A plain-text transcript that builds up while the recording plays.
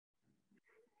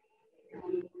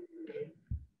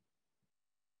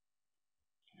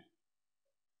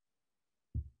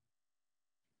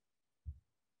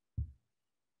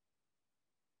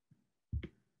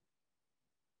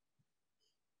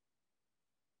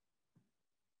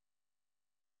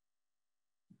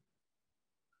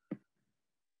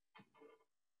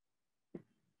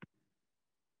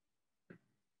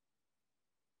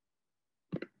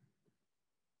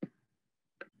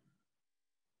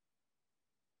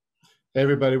Hey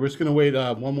everybody, we're just going to wait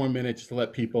one more minute just to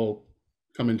let people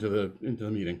come into the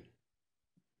meeting.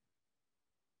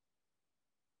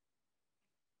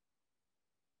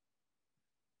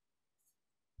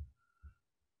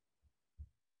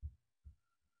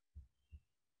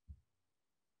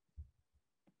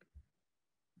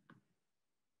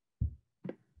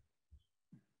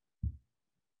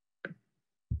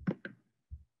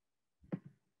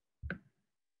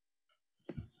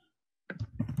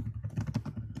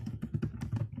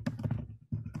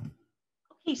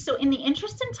 Okay, so in the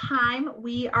interest in time,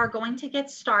 we are going to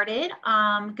get started.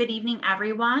 Good evening,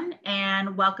 everyone,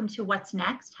 and welcome to What's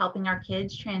Next, helping our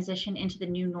kids transition into the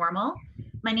new normal.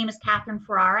 My name is Catherine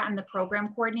Ferrara. I'm the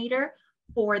program coordinator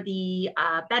for the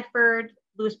Bedford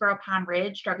Lewisboro Pound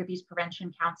Ridge Drug Abuse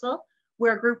Prevention Council.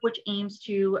 We're a group which aims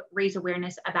to raise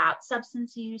awareness about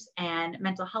substance use and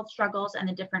mental health struggles and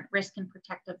the different risk and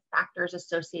protective factors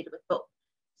associated with both.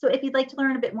 So if you'd like to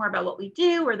learn a bit more about what we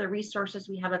do or the resources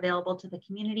we have available to the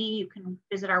community, you can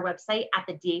visit our website at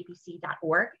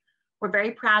thedapc.org. We're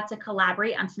very proud to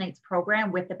collaborate on tonight's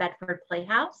program with the Bedford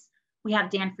Playhouse. We have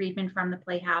Dan Friedman from the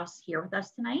Playhouse here with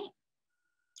us tonight.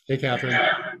 Hey, Catherine.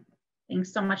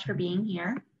 Thanks so much for being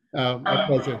here. My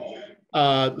pleasure.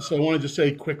 So I wanted to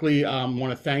say quickly, want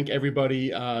to thank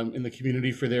everybody in the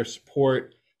community for their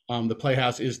support. The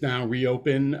Playhouse is now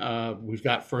reopened. We've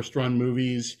got first run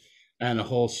movies and a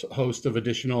whole host of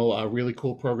additional really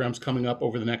cool programs coming up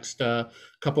over the next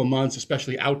couple of months,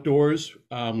 especially outdoors.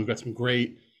 We've got some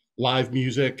great live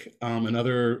music and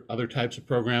other types of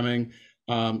programming.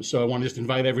 So I want to just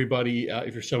invite everybody,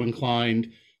 if you're so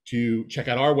inclined, to check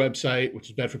out our website,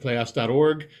 which is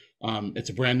bedfordplayhouse.org. It's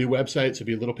a brand new website, so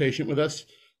be a little patient with us.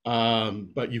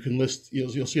 But you can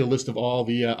you'll see a list of all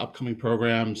the upcoming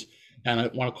programs. And I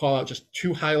want to call out just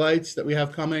two highlights that we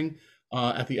have coming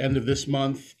at the end of this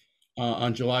month.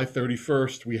 On July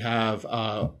 31st, we have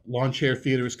Lawn Chair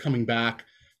Theater coming back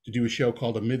to do a show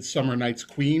called A Midsummer Night's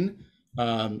Queen,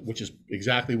 which is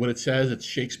exactly what it says. It's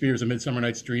Shakespeare's A Midsummer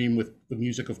Night's Dream with the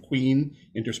music of Queen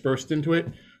interspersed into it.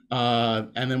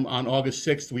 And then on August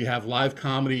 6th, we have live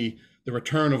comedy, the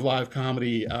return of live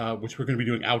comedy, which we're going to be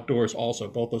doing outdoors also.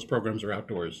 Both those programs are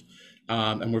outdoors.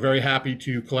 And we're very happy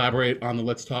to collaborate on the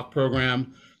Let's Talk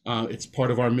program. It's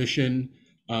part of our mission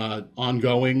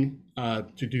ongoing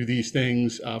to do these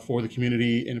things for the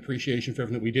community in appreciation for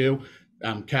everything that we do.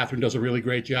 Catherine does a really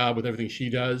great job with everything she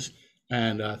does.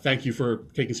 And thank you for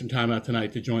taking some time out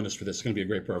tonight to join us for this. It's going to be a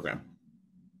great program.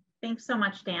 Thanks so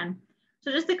much, Dan.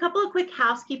 So just a couple of quick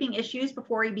housekeeping issues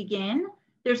before we begin.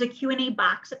 There's a Q&A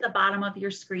box at the bottom of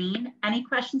your screen. Any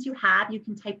questions you have, you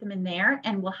can type them in there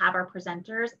and we'll have our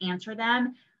presenters answer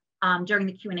them during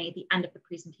the Q&A at the end of the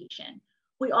presentation.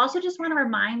 We also just want to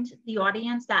remind the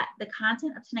audience that the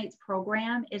content of tonight's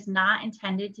program is not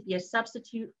intended to be a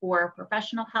substitute for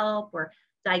professional help or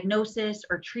diagnosis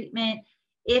or treatment.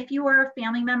 If you or a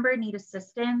family member need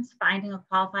assistance finding a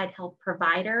qualified health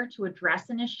provider to address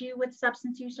an issue with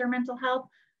substance use or mental health,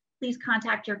 please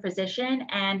contact your physician.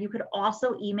 And you could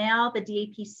also email the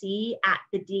DAPC at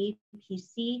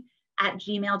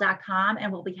thedapc@gmail.com,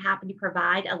 and we'll be happy to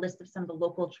provide a list of some of the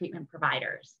local treatment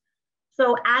providers.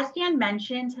 So as Dan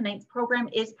mentioned, tonight's program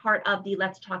is part of the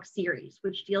Let's Talk series,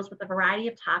 which deals with a variety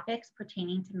of topics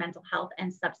pertaining to mental health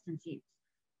and substance use.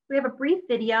 We have a brief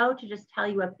video to just tell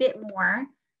you a bit more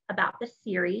about the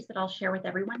series that I'll share with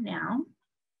everyone now.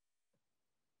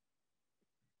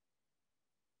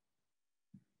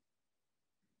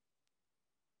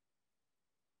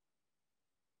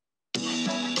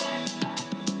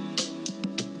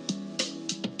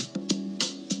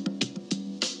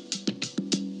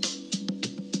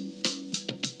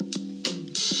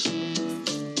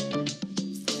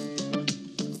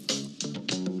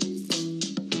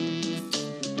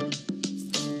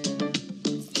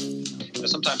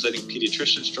 Sometimes I think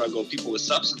pediatricians struggle, people with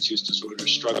substance use disorders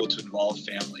struggle to involve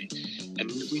family. And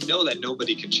we know that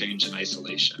nobody can change in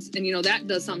isolation. And you know, that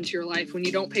does something to your life when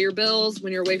you don't pay your bills,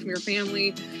 when you're away from your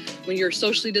family, when you're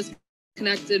socially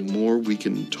disconnected. The more we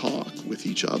can talk with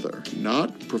each other,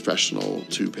 not professional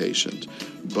to patient,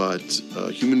 but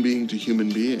human being to human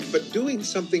being. But doing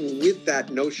something with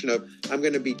that notion of, I'm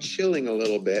going to be chilling a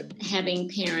little bit. Having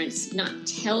parents not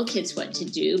tell kids what to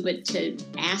do, but to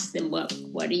ask them,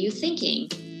 what are you thinking?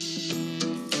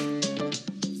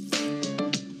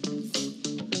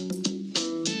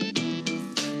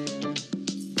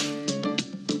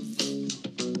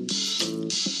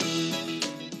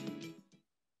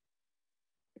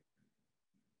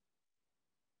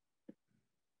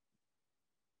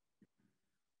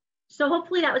 So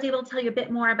hopefully that was able to tell you a bit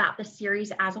more about the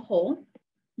series as a whole.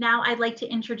 Now I'd like to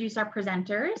introduce our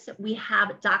presenters. We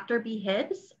have Dr. B.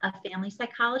 Hibbs, a family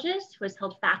psychologist who has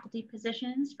held faculty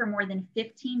positions for more than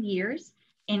 15 years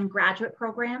in graduate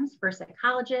programs for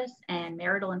psychologists and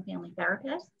marital and family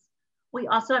therapists. We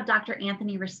also have Dr.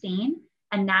 Anthony Rostain,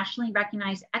 a nationally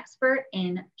recognized expert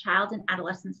in child and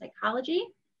adolescent psychology,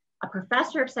 a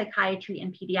professor of psychiatry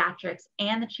and pediatrics,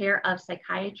 and the chair of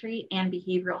psychiatry and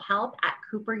behavioral health at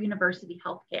Cooper University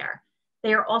Healthcare.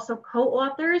 They are also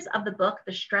co-authors of the book,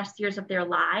 The Stress Years of Their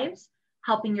Lives,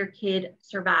 Helping Your Kid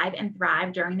Survive and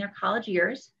Thrive During Their College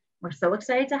Years. We're so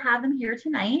excited to have them here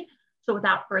tonight. So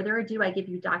without further ado, I give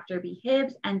you Dr. B.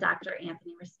 Hibbs and Dr.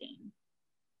 Anthony Rostain.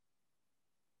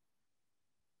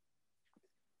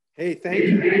 Hey, thank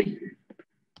you.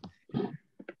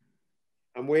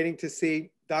 I'm waiting to see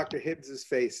Dr. Hibbs's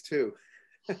face too.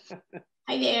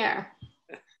 Hi there.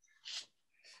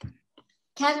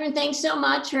 Catherine, thanks so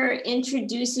much for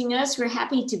introducing us. We're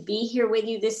happy to be here with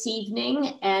you this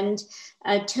evening. And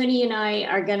Tony and I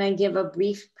are going to give a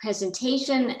brief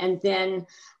presentation and then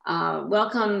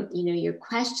welcome your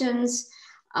questions.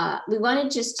 We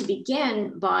wanted just to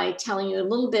begin by telling you a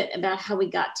little bit about how we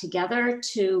got together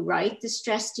to write The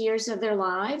Stressed Years of Their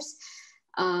Lives.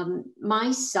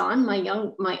 My son,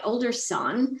 my older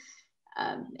son,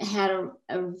 had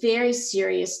a very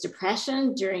serious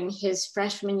depression during his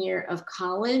freshman year of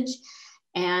college.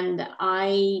 And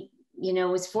I,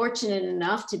 was fortunate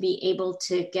enough to be able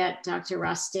to get Dr.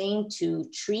 Rostain to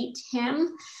treat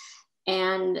him.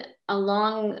 And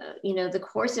along, the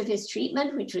course of his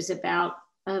treatment, which was about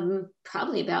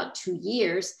probably about 2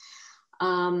 years,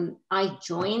 I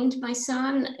joined my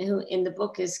son, who in the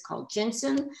book is called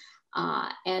Jensen.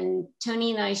 And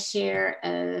Tony and I share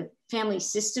a family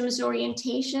systems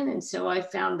orientation. And so I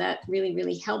found that really,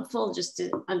 really helpful just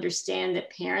to understand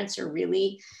that parents are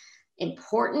really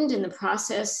important in the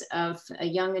process of a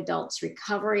young adult's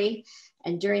recovery.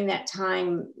 And during that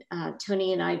time,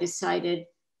 Tony and I decided,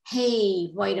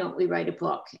 hey, why don't we write a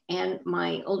book? And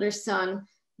my older son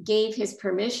gave his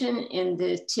permission in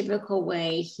the typical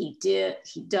way he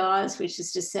does, which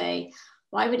is to say,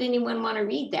 why would anyone want to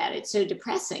read that? It's so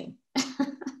depressing.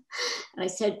 And I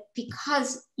said,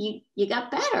 because you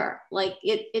got better. Like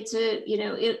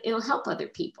it'll help other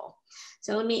people.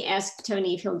 So let me ask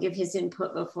Tony if he'll give his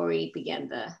input before we begin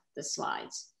the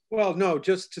slides. Well, no,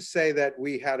 just to say that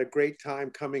we had a great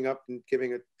time coming up and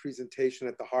giving a presentation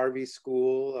at the Harvey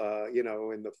School,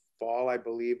 in the fall, I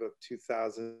believe, of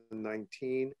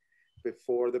 2019,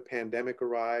 before the pandemic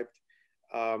arrived.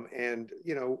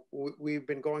 We've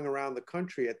been going around the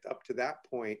country up to that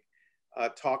point,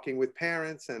 talking with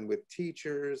parents and with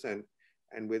teachers and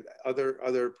with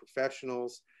other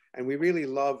professionals. And we really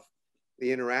love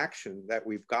the interaction that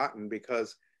we've gotten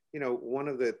because, one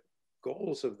of the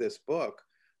goals of this book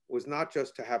was not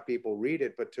just to have people read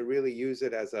it, but to really use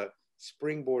it as a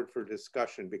springboard for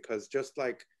discussion. Because just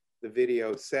like the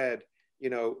video said,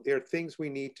 there are things we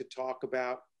need to talk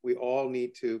about. We all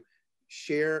need to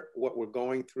share what we're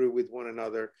going through with one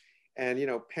another. And,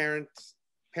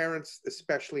 parents,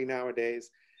 especially nowadays,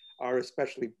 are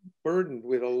especially burdened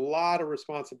with a lot of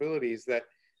responsibilities that,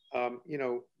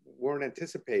 weren't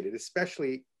anticipated,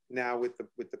 especially now with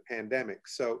the pandemic.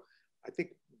 So I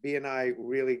think B and I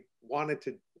really wanted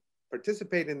to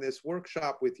participate in this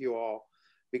workshop with you all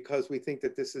because we think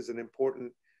that this is an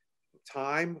important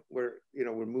time where,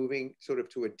 we're moving sort of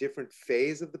to a different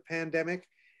phase of the pandemic.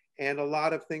 And a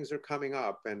lot of things are coming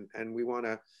up, and we want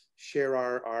to share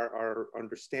our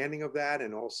understanding of that,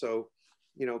 and also,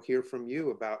 hear from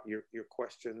you about your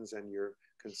questions and your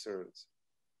concerns.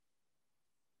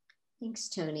 Thanks,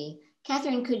 Tony.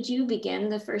 Catherine, could you begin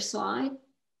the first slide?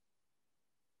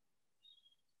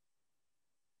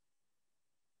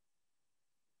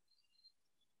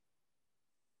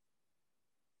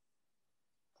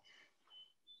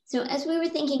 So as we were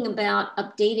thinking about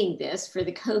updating this for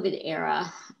the COVID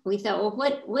era, we thought,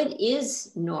 well, what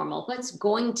is normal? What's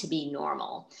going to be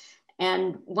normal?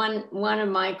 And one of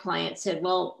my clients said,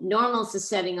 well, normal is the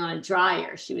setting on a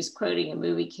dryer. She was quoting a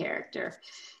movie character.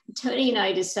 Tony and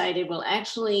I decided, well,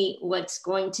 actually, what's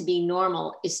going to be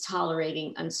normal is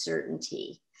tolerating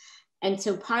uncertainty. And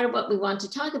so part of what we want to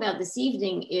talk about this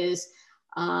evening is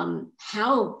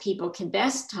how people can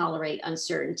best tolerate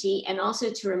uncertainty, and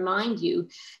also to remind you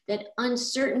that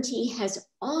uncertainty has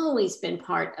always been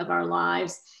part of our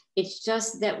lives. It's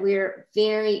just that we're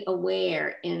very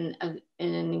aware in an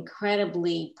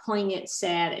incredibly poignant,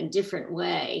 sad, and different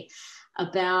way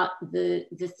about the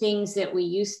things that we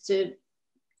used to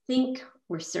think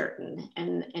were certain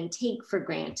and take for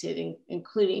granted,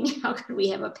 including how could we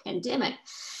have a pandemic.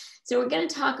 So we're going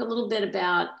to talk a little bit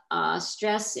about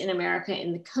stress in America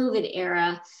in the COVID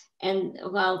era. And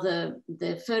while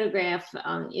the photograph,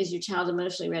 Is Your Child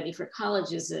Emotionally Ready for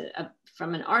College, is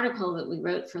from an article that we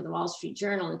wrote for the Wall Street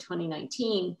Journal in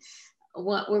 2019,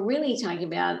 what we're really talking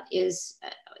about is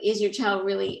your child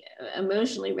really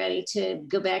emotionally ready to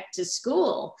go back to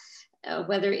school,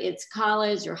 whether it's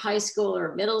college or high school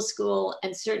or middle school?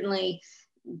 And certainly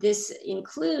this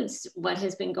includes what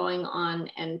has been going on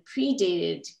and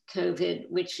predated COVID,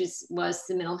 which was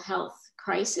the mental health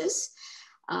crisis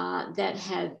that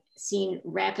had seen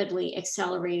rapidly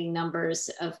accelerating numbers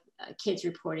of kids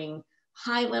reporting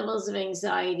high levels of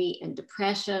anxiety and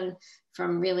depression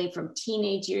from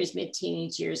teenage years,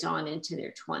 mid-teenage years on into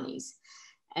their 20s.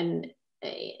 And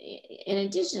in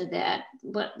addition to that,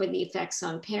 what were the effects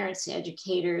on parents,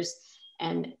 educators,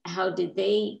 and how did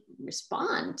they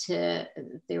respond to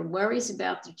their worries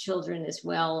about their children, as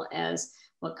well as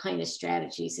what kind of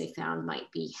strategies they found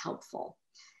might be helpful?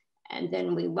 And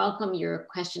then we welcome your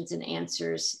questions and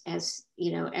answers as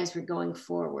we're going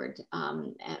forward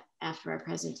after our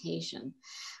presentation.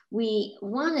 I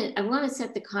want to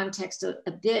set the context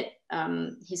a bit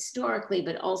historically,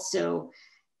 but also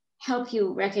help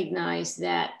you recognize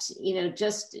that,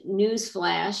 just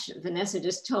newsflash, Vanessa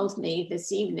just told me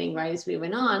this evening, right as we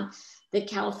went on, that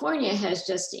California has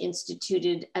just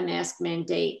instituted a mask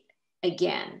mandate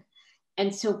again.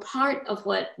 And so part of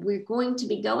what we're going to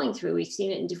be going through, we've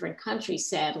seen it in different countries,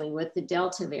 sadly, with the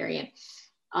Delta variant,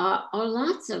 are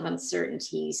lots of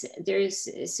uncertainties. There's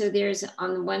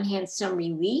on the one hand, some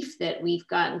relief that we've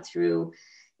gotten through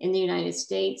in the United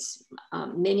States.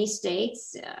 Many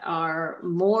states are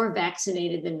more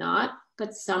vaccinated than not,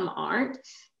 but some aren't.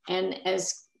 And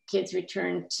as kids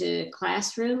return to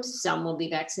classrooms, some will be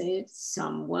vaccinated,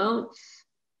 some won't.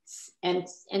 And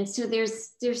so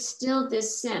there's still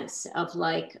this sense of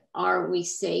are we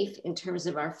safe in terms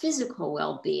of our physical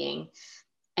well-being?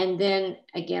 And then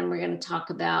again, we're going to talk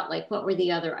about what were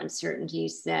the other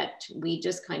uncertainties that we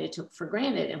just kind of took for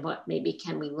granted, and what maybe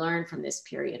can we learn from this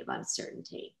period of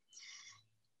uncertainty.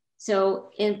 So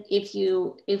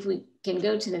if we can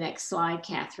go to the next slide,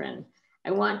 Catherine,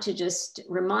 I want to just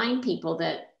remind people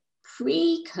that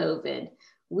pre-COVID,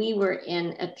 we were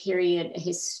in a period, a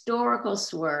historical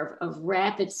swerve of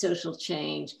rapid social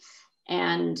change.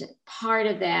 And part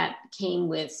of that came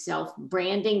with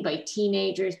self-branding by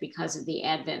teenagers because of the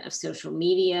advent of social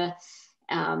media,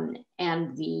 and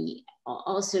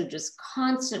also just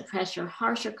constant pressure,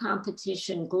 harsher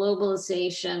competition,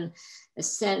 globalization, a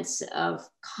sense of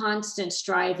constant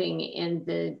striving in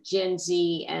the Gen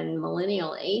Z and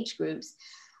millennial age groups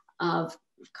of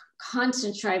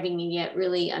constant striving, and yet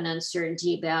really an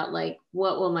uncertainty about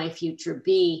what will my future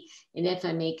be, and if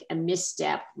I make a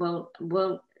misstep, won't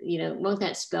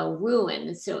that spell ruin?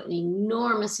 And so an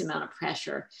enormous amount of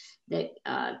pressure that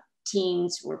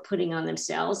teens were putting on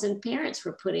themselves and parents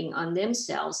were putting on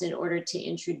themselves in order to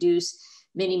introduce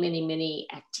many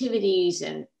activities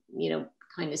and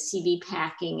kind of CV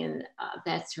packing and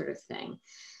that sort of thing.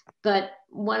 But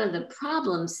one of the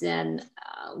problems then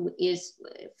is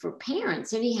for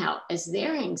parents, anyhow, as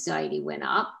their anxiety went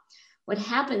up, what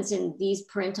happens in these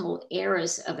parental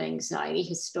eras of anxiety,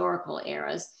 historical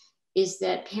eras, is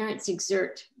that parents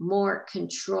exert more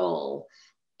control.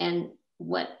 And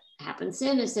what happens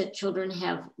then is that children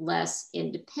have less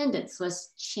independence,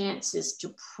 less chances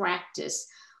to practice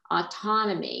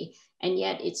autonomy. And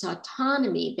yet it's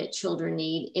autonomy that children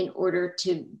need in order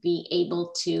to be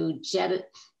able to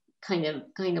kind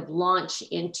of launch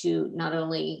into not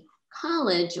only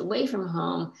college away from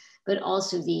home, but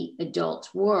also the adult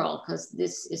world, because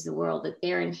this is the world that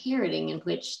they're inheriting in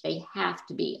which they have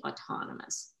to be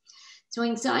autonomous. So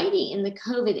anxiety in the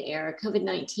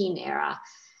COVID-19 era,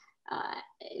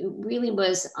 really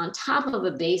was on top of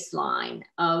a baseline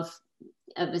of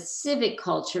a civic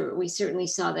culture. We certainly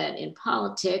saw that in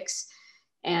politics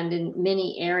and in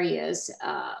many areas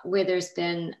where there's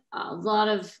been a lot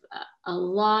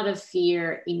of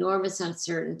fear, enormous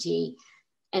uncertainty,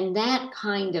 and that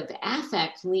kind of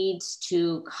affect leads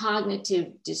to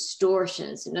cognitive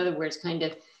distortions. In other words, kind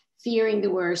of fearing the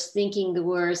worst, thinking the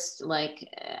worst,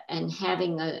 and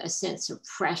having a sense of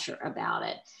pressure about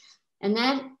it. And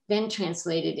that then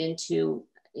translated into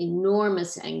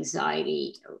enormous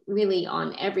anxiety, really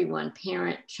on everyone,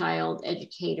 parent, child,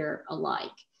 educator alike.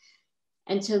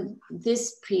 And so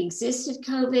this pre-existed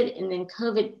COVID, and then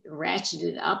COVID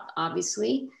ratcheted up,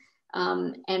 obviously,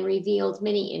 and revealed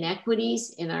many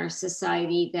inequities in our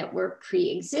society that were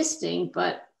pre-existing,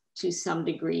 but to some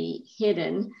degree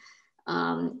hidden,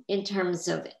 in terms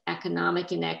of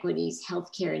economic inequities,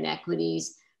 healthcare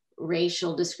inequities,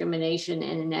 racial discrimination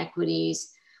and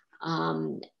inequities,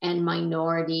 and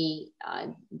minority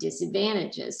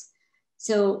disadvantages.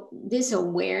 So this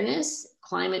awareness,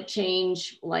 climate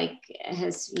change, like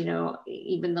has, you know,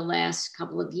 even the last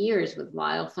couple of years with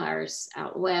wildfires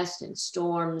out west and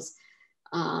storms,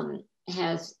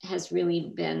 has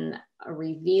really been a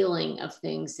revealing of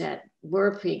things that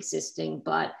were pre-existing,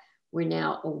 but we're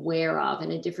now aware of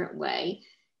in a different way,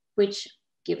 which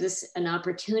gives us an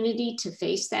opportunity to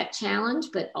face that challenge,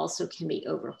 but also can be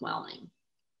overwhelming.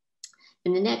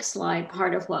 In the next slide,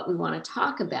 part of what we want to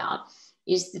talk about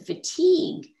is the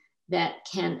fatigue that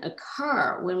can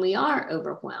occur when we are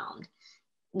overwhelmed.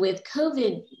 With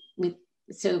COVID,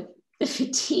 so the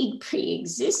fatigue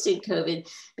pre-existed COVID,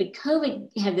 but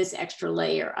COVID had this extra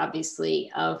layer,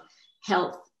 obviously, of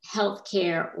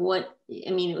healthcare.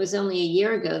 It was only a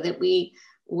year ago that we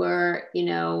were, you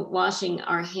know, washing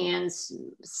our hands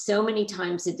so many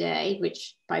times a day,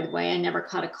 which, by the way, I never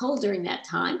caught a cold during that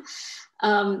time.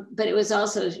 But it was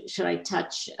also, should I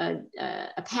touch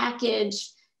a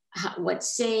package?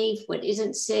 What's safe? What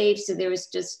isn't safe? So there was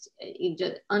just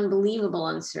unbelievable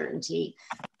uncertainty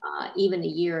even a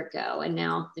year ago. And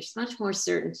now there's much more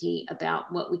certainty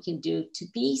about what we can do to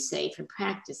be safe and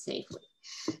practice safely.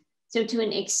 So to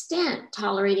an extent,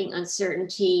 tolerating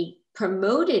uncertainty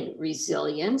promoted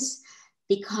resilience,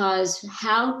 because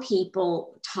how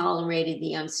people tolerated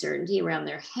the uncertainty around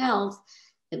their health,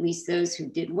 at least those who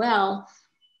did well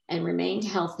and remained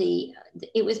healthy,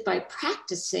 it was by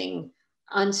practicing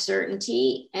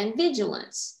uncertainty and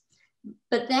vigilance.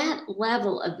 But that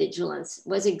level of vigilance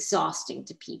was exhausting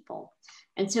to people.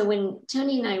 And so when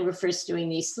Tony and I were first doing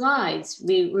these slides,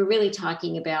 we were really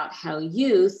talking about how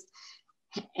youth,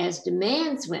 as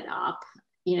demands went up,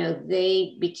 you know,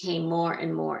 they became more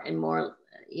and more and more,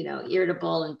 you know,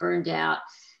 irritable and burned out.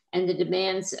 And the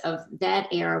demands of that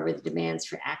era were the demands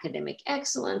for academic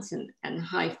excellence and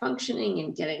high functioning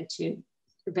and getting to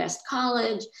your best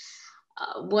college.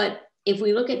 If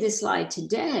we look at this slide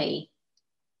today,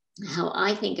 how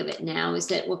I think of it now is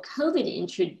that, well, COVID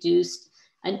introduced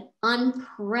an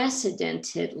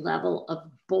unprecedented level of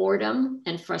boredom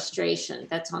and frustration.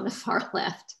 That's on the far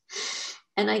left.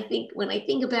 And I think when I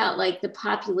think about like the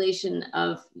population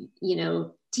of, you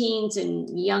know, teens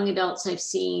and young adults I've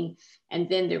seen, and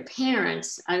then their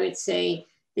parents, I would say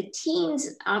the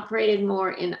teens operated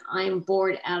more in I'm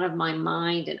bored out of my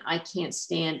mind and I can't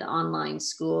stand online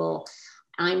school.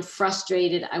 I'm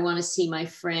frustrated. I want to see my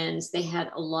friends. They had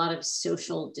a lot of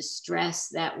social distress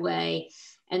that way.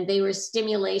 And they were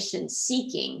stimulation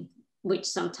seeking, which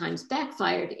sometimes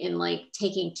backfired in like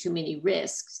taking too many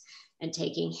risks and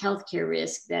taking healthcare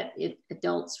risks that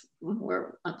adults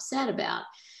were upset about.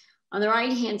 On the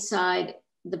right-hand side,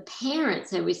 the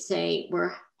parents, I would say,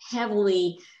 were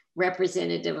heavily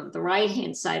representative of the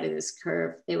right-hand side of this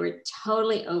curve. They were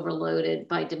totally overloaded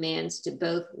by demands to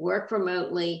both work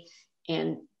remotely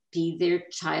and be their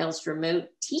child's remote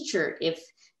teacher if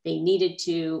they needed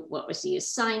to. What was the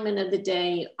assignment of the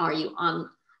day? Are you on?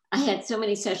 I had so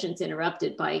many sessions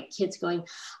interrupted by kids going,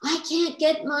 I can't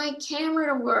get my camera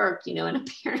to work, you know, and a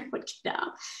parent would get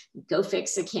up, go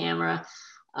fix the camera.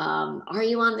 Are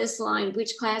you on this line?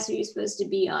 Which class are you supposed to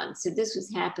be on? So this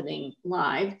was happening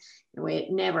live in a way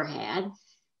it never had.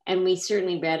 And we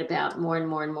certainly read about more and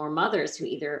more and more mothers who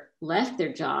either left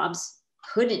their jobs,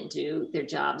 couldn't do their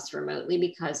jobs remotely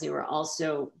because they were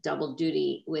also double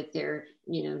duty with their,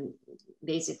 you know,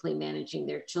 basically managing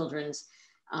their children's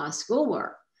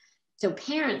schoolwork. So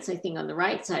parents, I think on the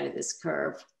right side of this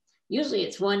curve, usually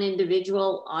it's one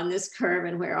individual on this curve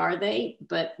and where are they?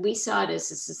 But we saw it as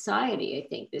a society, I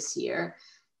think this year.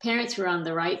 Parents were on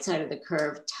the right side of the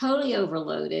curve, totally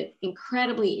overloaded,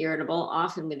 incredibly irritable,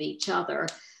 often with each other.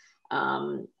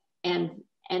 And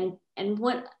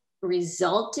what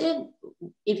resulted,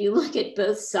 if you look at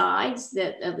both sides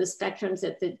of the spectrums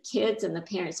that the kids and the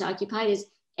parents occupied, is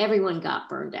everyone got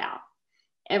burned out.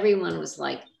 Everyone was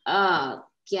like, oh,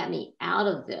 get me out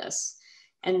of this.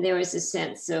 And there was a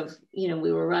sense of, you know,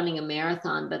 we were running a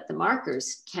marathon, but the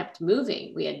markers kept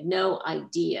moving. We had no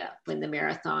idea when the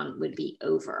marathon would be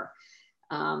over.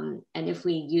 And if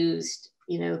we used,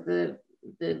 you know,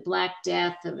 the Black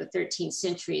Death of the 13th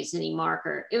century as any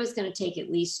marker, it was going to take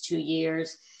at least 2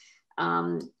 years.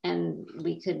 And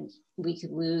we could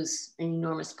lose an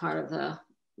enormous part of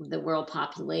the world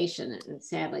population. And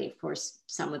sadly, of course,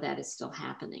 some of that is still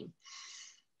happening.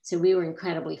 So we were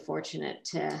incredibly fortunate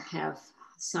to have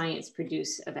science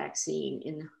produce a vaccine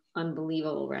in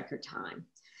unbelievable record time.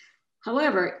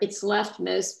 However, it's left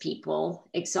most people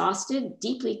exhausted,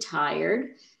 deeply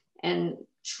tired, and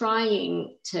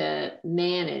trying to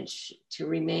manage to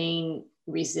remain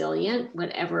resilient,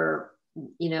 whatever,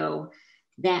 you know,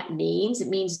 that means. It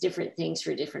means different things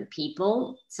for different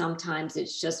people. Sometimes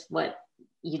it's just what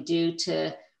you do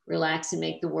to relax and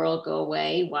make the world go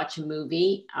away, watch a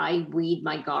movie. I weed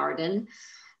my garden.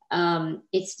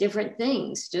 It's different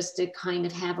things just to kind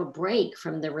of have a break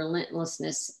from the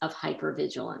relentlessness of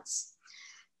hypervigilance.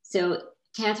 So,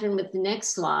 Catherine, with the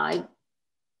next slide,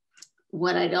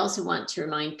 what I'd also want to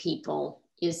remind people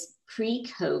is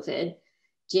pre-COVID,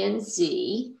 Gen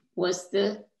Z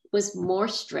was more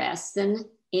stressed than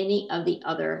any of the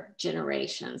other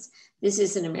generations. This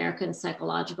is an American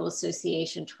Psychological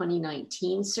Association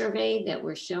 2019 survey that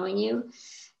we're showing you.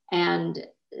 And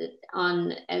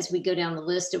as we go down the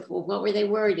list of, well, what were they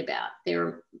worried about?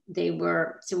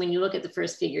 So when you look at the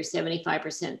first figure,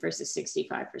 75% versus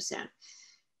 65%.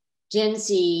 Gen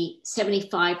Z,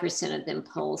 75% of them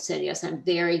polled said, yes, I'm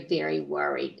very, very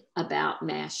worried about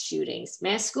mass shootings,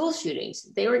 mass school shootings.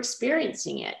 They were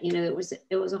experiencing it. You know,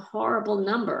 it was a horrible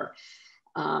number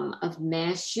of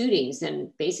mass shootings.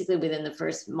 And basically within the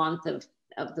first month of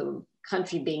the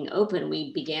country being open,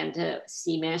 we began to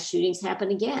see mass shootings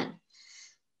happen again.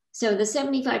 So the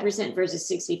 75%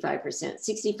 versus 65%,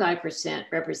 65%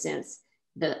 represents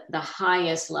the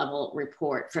highest level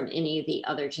report from any of the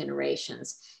other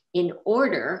generations. In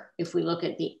order, if we look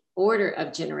at the order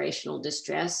of generational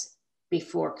distress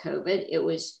before COVID, it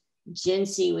was Gen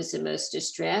Z was the most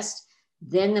distressed,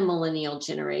 then the millennial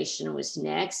generation was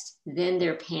next, then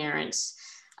their parents,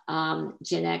 Gen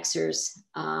Xers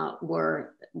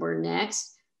were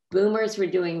next. Boomers were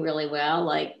doing really well,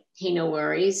 like, hey, no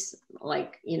worries,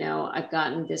 like, you know, I've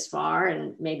gotten this far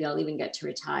and maybe I'll even get to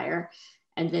retire.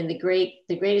 And then the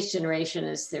greatest generation,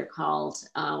 as they're called,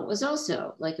 was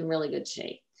also like in really good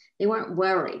shape. They weren't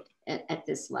worried at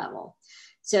this level.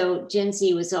 So Gen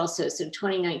Z was also, so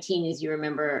 2019, as you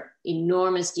remember,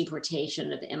 enormous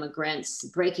deportation of immigrants,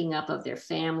 breaking up of their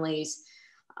families.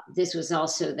 This was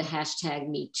also the hashtag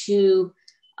Me Too,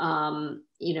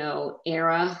 you know,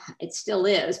 era. It still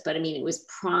is, but I mean, it was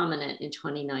prominent in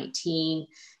 2019.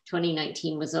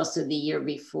 2019 was also the year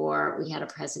before we had a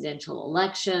presidential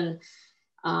election.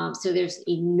 So there's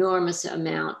enormous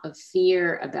amount of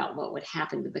fear about what would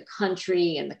happen to the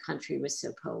country, and the country was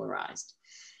so polarized.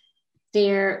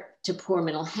 There, to poor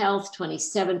mental health,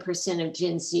 27% of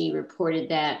Gen Z reported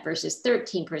that versus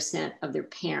 13% of their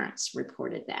parents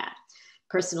reported that.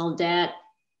 Personal debt,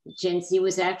 Gen Z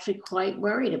was actually quite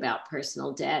worried about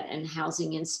personal debt and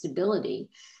housing instability,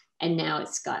 and now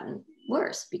it's gotten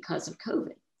worse because of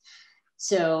COVID.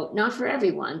 So not for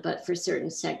everyone, but for certain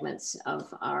segments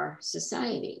of our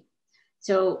society.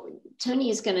 So Tony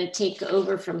is going to take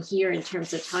over from here in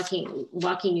terms of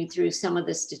walking you through some of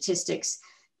the statistics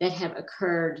that have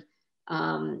occurred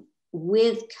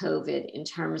with COVID in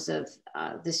terms of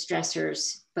the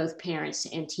stressors both parents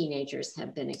and teenagers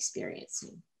have been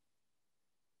experiencing.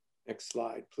 Next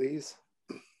slide, please.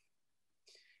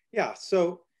 Yeah,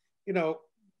 so, you know,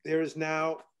 there is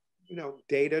now, you know,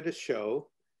 data to show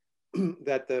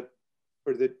that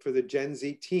for the Gen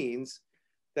Z teens,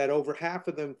 that over half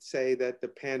of them say that the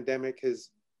pandemic has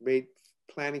made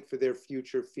planning for their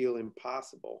future feel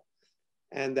impossible,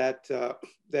 and that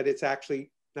it's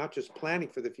actually not just planning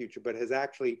for the future, but has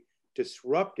actually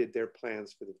disrupted their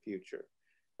plans for the future.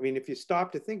 I mean, if you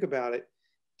stop to think about it,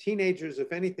 teenagers,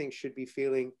 if anything, should be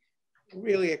feeling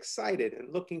really excited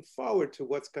and looking forward to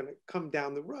what's going to come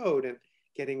down the road and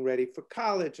getting ready for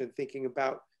college and thinking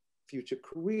about future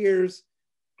careers.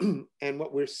 And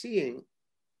what we're seeing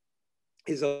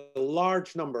is a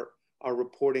large number are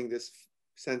reporting this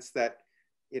sense that,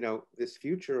 you know, this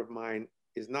future of mine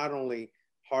is not only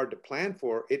hard to plan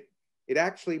for, it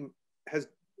actually has,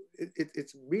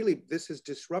 it's really, this has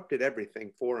disrupted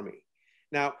everything for me.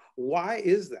 Now, why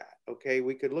is that? Okay,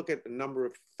 we could look at a number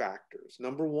of factors.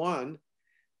 Number one,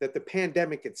 that the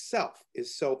pandemic itself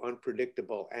is so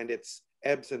unpredictable, and its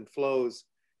ebbs and flows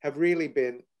have really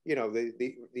been, you know,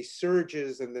 the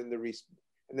surges and then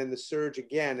the surge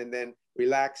again and then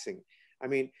relaxing. I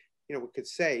mean, you know, we could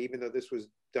say, even though this was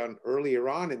done earlier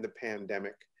on in the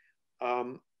pandemic,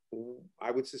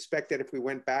 I would suspect that if we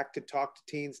went back to talk to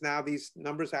teens now, these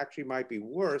numbers actually might be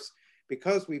worse,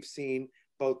 because we've seen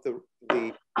both the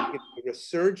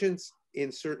resurgence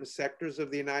in certain sectors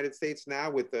of the United States now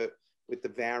with the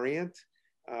variant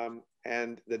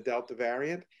and the Delta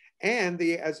variant, and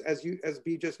as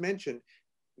B just mentioned,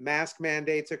 mask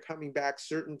mandates are coming back.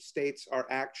 Certain states are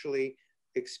actually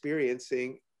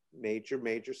experiencing major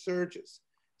surges.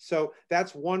 So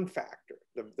that's one factor,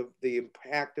 the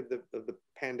impact of the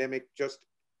pandemic just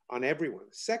on everyone.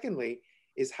 Secondly,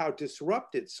 is how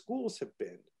disrupted schools have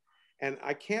been. And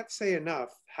I can't say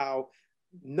enough how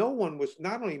no one was,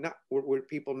 not only were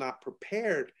people not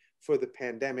prepared for the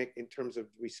pandemic in terms of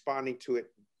responding to it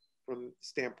from the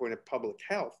standpoint of public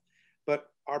health, but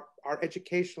our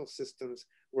educational systems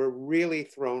were really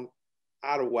thrown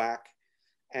out of whack,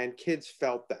 and kids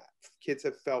felt that. Kids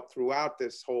have felt throughout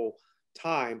this whole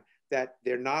time that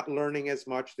they're not learning as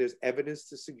much. There's evidence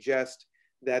to suggest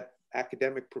that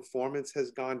academic performance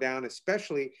has gone down,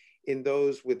 especially in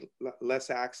those with less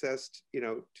access,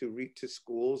 to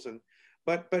schools.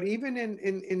 But even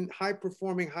in high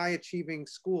performing, high achieving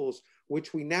schools,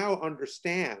 which we now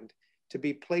understand to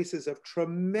be places of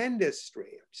tremendous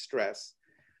stress,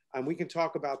 and we can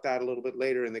talk about that a little bit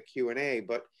later in the Q&A.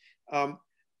 But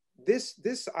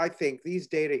I think these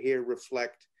data here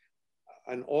reflect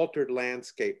an altered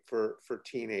landscape for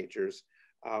teenagers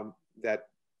that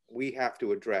we have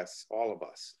to address, all of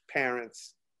us,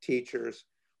 parents, teachers,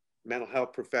 mental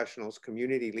health professionals,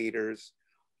 community leaders,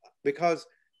 because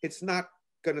it's not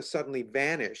going to suddenly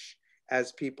vanish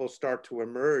as people start to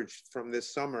emerge from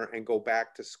this summer and go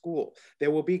back to school. There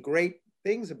will be great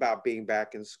things about being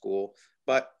back in school,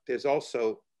 but there's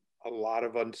also a lot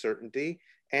of uncertainty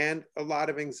and a lot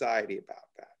of anxiety about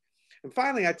that. And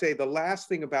finally, I'd say the last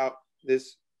thing about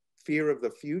this fear of the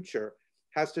future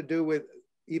has to do with,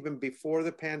 even before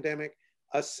the pandemic,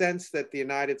 a sense that the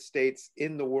United States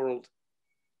in the world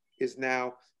is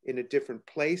now in a different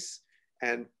place.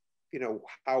 And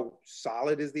how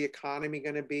solid is the economy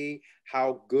going to be?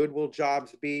 How good will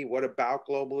jobs be? What about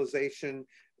globalization?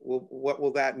 What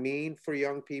will that mean for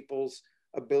young people's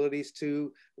abilities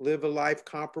to live a life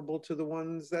comparable to the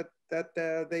ones that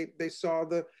they saw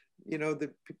the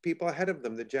people ahead of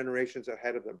them, the generations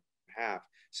ahead of them have?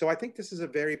 So I think this is a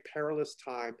very perilous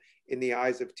time in the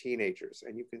eyes of teenagers,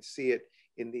 and you can see it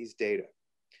in these data.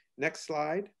 Next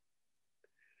slide.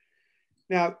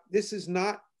 Now, this is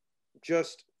not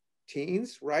just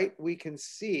teens, right? We can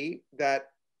see that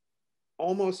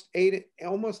almost 8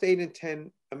 in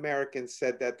 10 Americans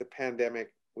said that the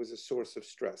pandemic was a source of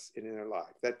stress in their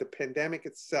life, that the pandemic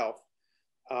itself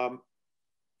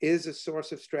is a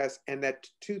source of stress, and that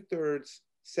 2/3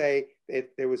 say that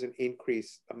there was an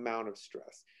increased amount of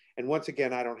stress. And once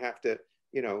again, I don't have to,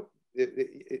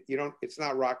 it's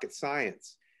not rocket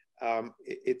science.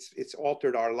 It's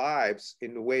altered our lives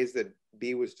in the ways that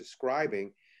Bea was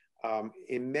describing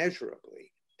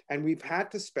immeasurably. And we've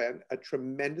had to spend a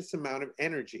tremendous amount of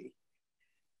energy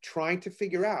trying to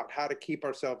figure out how to keep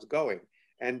ourselves going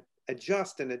and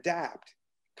adjust and adapt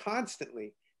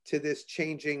constantly to this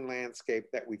changing landscape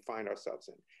that we find ourselves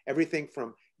in. Everything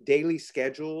from daily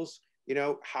schedules,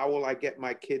 how will I get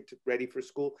my kid ready for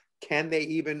school? Can they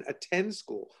even attend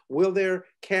school? Will their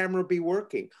camera be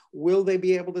working? Will they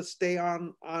be able to stay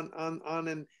on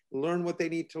and learn what they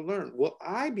need to learn? Will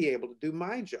I be able to do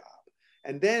my job?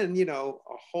 And then, a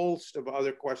host of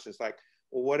other questions like,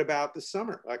 well, what about the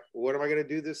summer? Like, what am I going to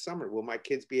do this summer? Will my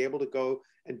kids be able to go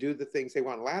and do the things they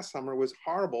want? Last summer was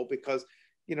horrible because,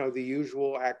 the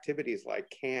usual activities like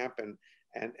camp and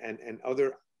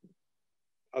other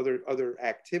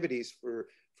activities for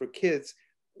kids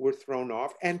were thrown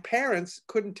off, and parents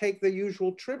couldn't take the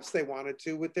usual trips they wanted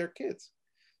to with their kids.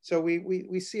 So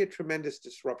we see a tremendous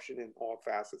disruption in all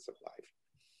facets of life.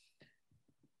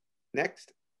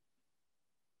 Next.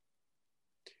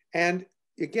 And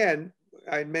again,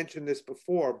 I mentioned this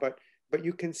before, but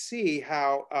you can see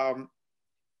how,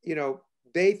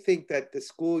 they think that the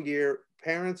school year,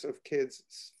 parents of kids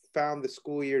found the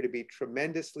school year to be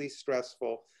tremendously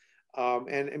stressful.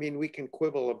 And I mean, we can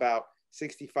quibble about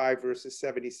 65 versus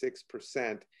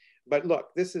 76%. But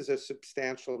look, this is a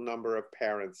substantial number of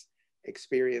parents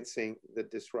experiencing the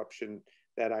disruption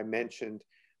that I mentioned.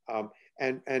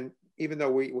 And even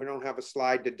though we don't have a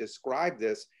slide to describe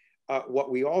this,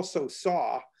 what we also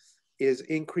saw is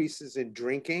increases in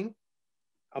drinking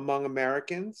among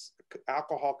Americans.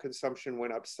 Alcohol consumption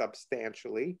went up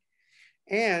substantially.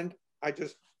 And I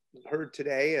just heard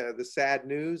today the sad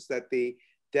news that the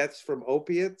deaths from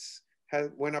opiates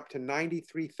went up to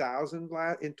 93,000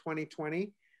 in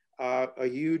 2020, a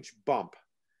huge bump,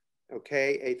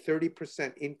 okay? A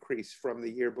 30% increase from the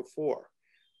year before.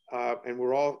 And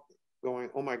we're all going,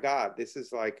 oh my God, this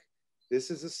is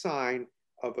a sign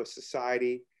of a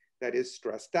society that is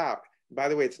stressed out. By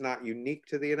the way, it's not unique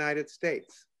to the United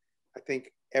States. I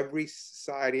think every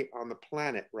society on the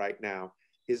planet right now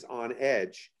is on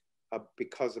edge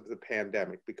because of the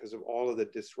pandemic, because of all of the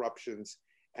disruptions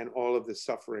and all of the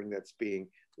suffering that's being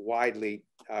widely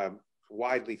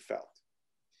felt.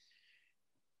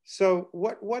 So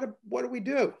what do we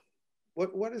do?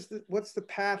 What's the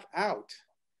path out?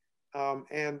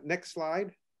 And next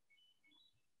slide.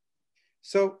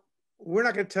 So we're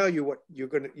not going to tell you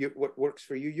what works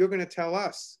for you. You're going to tell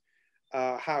us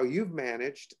how you've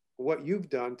managed what you've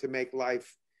done to make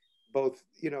life both,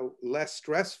 less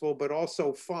stressful, but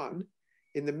also fun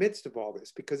in the midst of all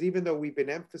this. Because even though we've been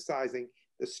emphasizing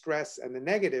the stress and the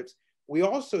negatives, we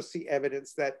also see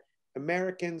evidence that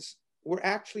Americans were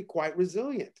actually quite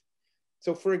resilient.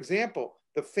 So for example,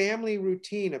 the family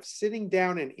routine of sitting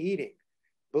down and eating,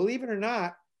 believe it or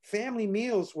not, family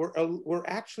meals were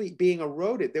actually being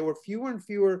eroded. There were fewer and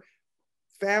fewer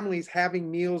families having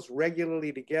meals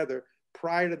regularly together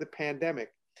prior to the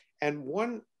pandemic. And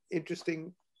one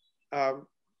interesting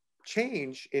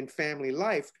change in family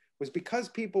life was because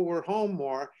people were home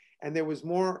more and there was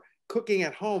more cooking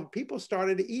at home, people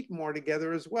started to eat more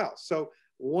together as well. So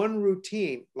one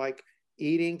routine, like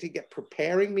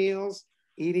preparing meals,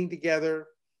 eating together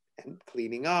and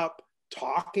cleaning up,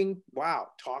 talking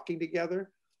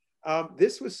together.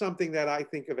 This was something that I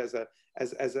think of as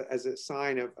a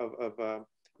sign of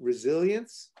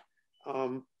resilience.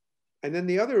 And then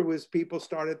the other was people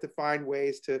started to find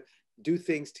ways to do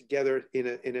things together in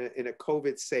a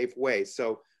COVID safe way.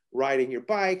 So riding your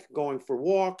bike, going for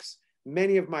walks.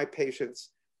 Many of my patients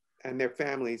and their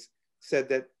families said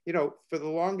that, for the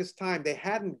longest time, they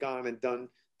hadn't gone and done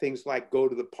things like go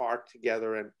to the park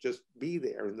together and just be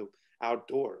there in the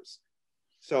outdoors.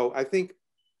 So I think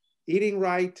eating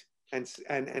right and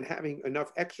having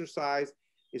enough exercise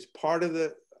is part of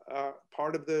the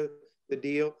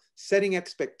deal. Setting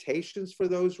expectations for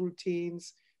those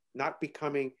routines, not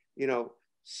becoming,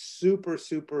 super,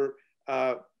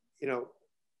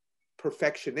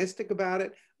 perfectionistic about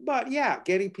it. But yeah,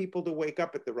 getting people to wake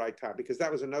up at the right time, because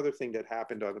that was another thing that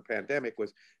happened on the pandemic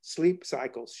was sleep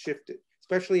cycles shifted,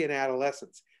 especially in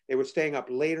adolescence. They were staying up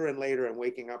later and later and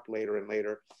waking up later and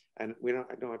later. And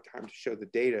I don't have time to show the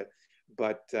data,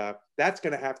 but that's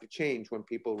going to have to change when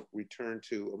people return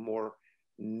to a more,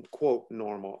 quote,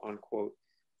 normal, unquote,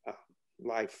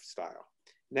 lifestyle.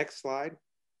 Next slide.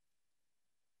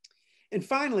 And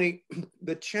finally,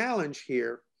 the challenge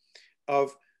here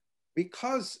of,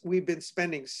 because we've been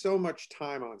spending so much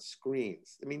time on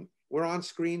screens. I mean, we're on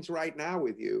screens right now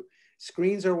with you.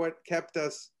 Screens are what kept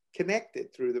us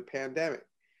connected through the pandemic.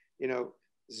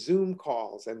 Zoom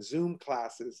calls and Zoom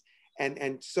classes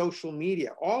and social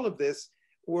media. All of this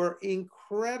were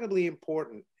incredibly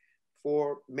important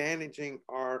for managing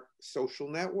our social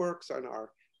networks and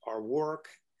our work,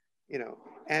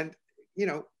 and,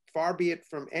 far be it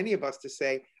from any of us to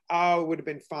say, oh, it would have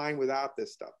been fine without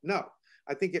this stuff. No.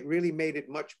 I think it really made it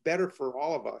much better for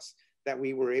all of us that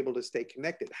we were able to stay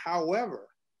connected. However,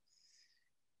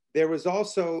 there was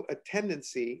also a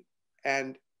tendency,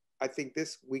 and I think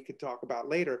this we could talk about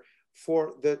later,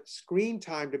 for the screen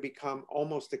time to become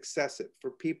almost excessive,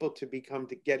 for people to become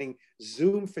getting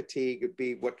Zoom fatigue would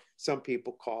be what some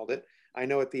people called it. I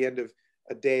know at the end of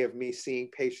a day of me seeing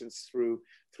patients through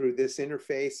this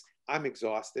interface, I'm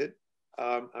exhausted.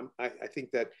 I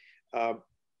think that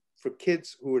for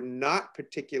kids who are not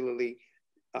particularly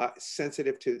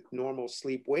sensitive to normal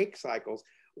sleep-wake cycles,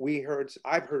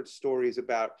 I've heard stories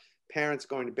about parents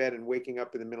going to bed and waking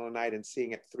up in the middle of the night and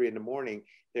seeing at 3 a.m,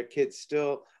 their kids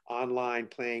still online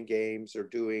playing games or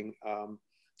doing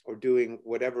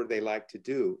whatever they like to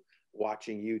do,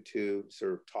 watching YouTubes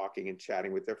or talking and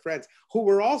chatting with their friends who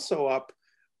were also up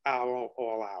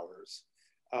all hours.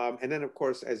 And then, of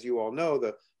course, as you all know,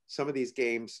 some of these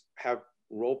games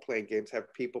role-playing games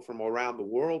have people from around the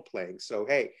world playing. So,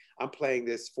 hey, I'm playing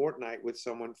this Fortnite with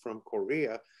someone from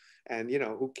Korea, and,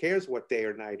 who cares what day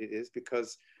or night it is,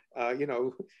 because,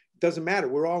 it doesn't matter.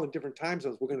 We're all in different time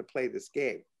zones. We're going to play this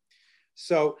game.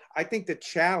 So I think the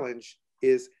challenge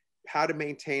is how to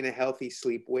maintain a healthy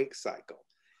sleep-wake cycle,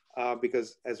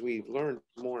 because as we've learned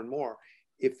more and more,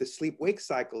 if the sleep-wake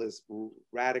cycle is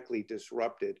radically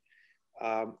disrupted,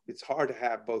 it's hard to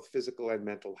have both physical and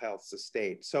mental health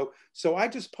sustained. So I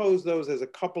just pose those as a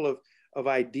couple of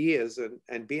ideas,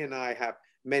 and B and I have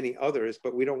many others,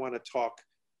 but we don't want to talk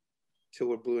till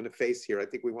we're blue in the face here. I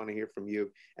think we want to hear from you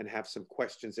and have some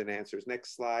questions and answers.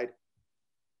 Next slide.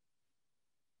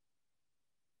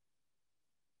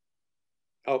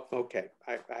 Oh, okay.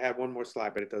 I have one more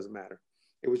slide, but it doesn't matter.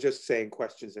 It was just saying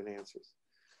questions and answers.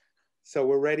 So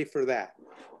we're ready for that.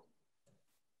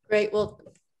 Great. Well,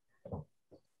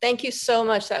 thank you so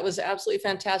much. That was absolutely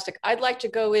fantastic. I'd like to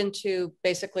go into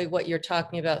basically what you're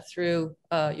talking about through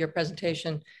your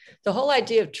presentation, the whole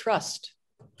idea of trust.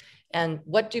 And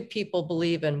what do people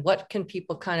believe in? What can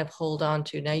people kind of hold on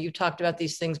to? Now, you talked about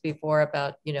these things before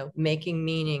about, making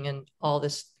meaning and all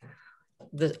this,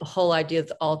 the whole idea of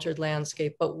the altered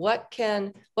landscape, but what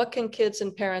can kids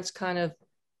and parents kind of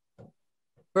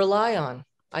rely on,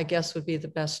 I guess would be the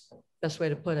best way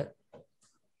to put it.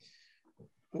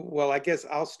 Well, I guess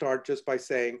I'll start just by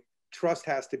saying trust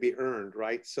has to be earned,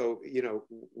 right? So, you know,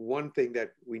 one thing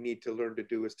that we need to learn to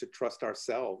do is to trust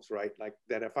ourselves, right? Like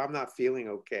that if I'm not feeling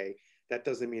okay, that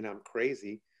doesn't mean I'm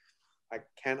crazy.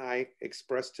 Can I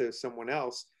express to someone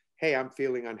else, hey, I'm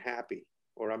feeling unhappy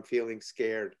or I'm feeling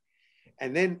scared?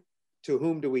 And then to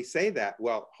whom do we say that?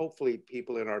 Well, hopefully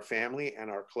people in our family and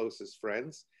our closest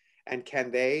friends. And can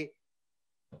they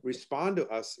respond to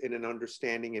us in an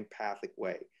understanding, empathic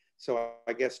way? So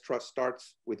I guess trust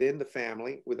starts within the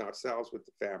family, with ourselves, with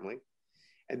the family.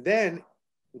 And then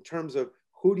in terms of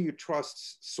who do you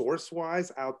trust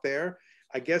source-wise out there,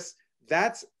 I guess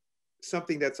that's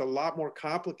something that's a lot more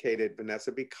complicated,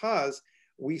 Vanessa, because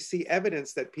we see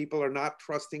evidence that people are not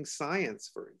trusting science,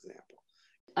 for example.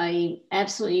 I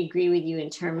absolutely agree with you in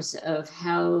terms of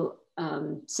how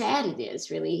sad it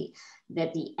is, really,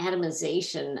 that the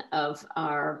atomization of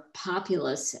our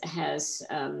populace has,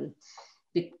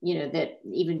 you know, that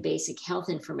even basic health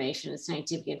information and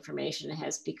scientific information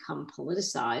has become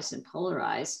politicized and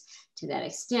polarized to that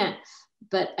extent.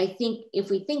 But I think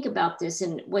if we think about this,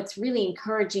 and what's really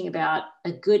encouraging about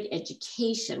a good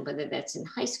education, whether that's in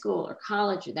high school or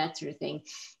college or that sort of thing,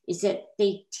 is that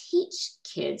they teach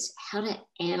kids how to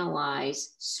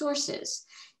analyze sources.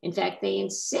 In fact, they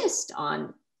insist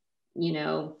on, you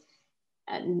know,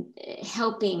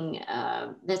 helping,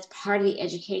 that's part of the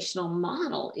educational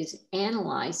model, is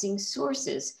analyzing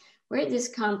sources. Where did this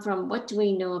come from? What do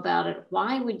we know about it?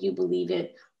 Why would you believe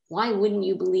it? Why wouldn't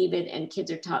you believe it? And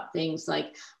kids are taught things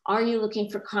like, are you looking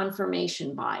for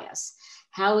confirmation bias?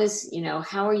 How is, you know,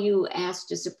 how are you asked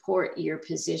to support your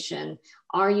position?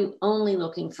 Are you only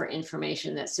looking for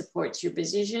information that supports your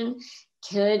position?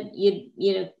 Could you,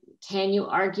 you know, can you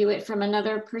argue it from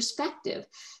another perspective?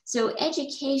 So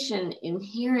education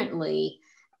inherently,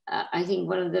 I think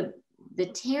one of the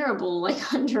terrible, like,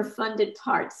 underfunded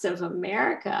parts of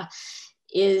America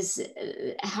is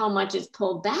how much it's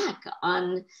pulled back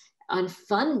on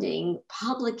funding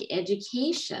public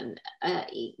education,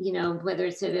 you know, whether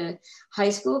it's at a high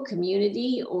school,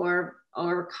 community, or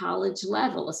college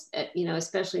level, you know,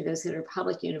 especially those that are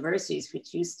public universities,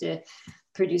 which used to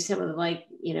produce some of the, like,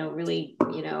 you know, really,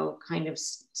 you know, kind of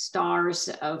stars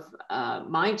of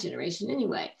my generation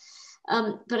anyway.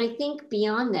 But I think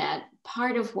beyond that,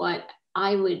 part of what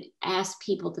I would ask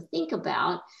people to think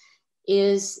about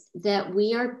is that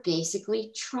we are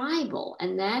basically tribal,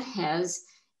 and that has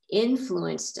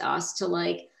influenced us to,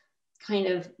 like, kind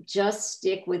of just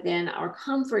stick within our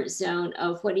comfort zone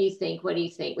of what do you think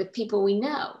with people we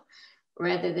know,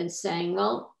 rather than saying,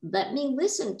 well, let me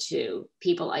listen to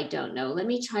people I don't know. Let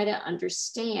me try to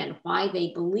understand why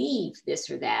they believe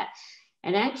this or that.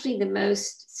 And actually the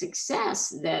most success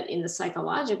that in the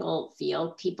psychological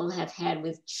field people have had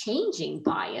with changing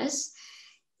bias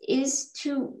is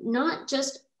to not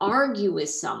just argue with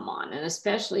someone, and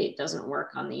especially it doesn't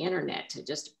work on the internet to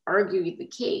just argue the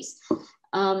case,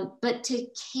 but to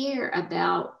care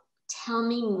about, tell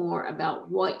me more about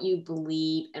what you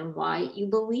believe and why you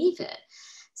believe it,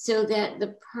 so that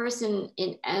the person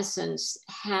in essence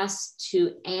has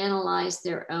to analyze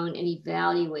their own and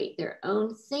evaluate their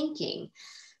own thinking.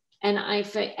 And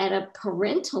at a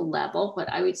parental level,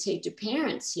 what I would say to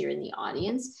parents here in the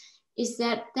audience is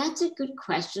that that's a good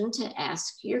question to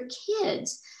ask your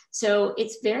kids. So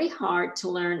it's very hard to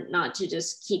learn not to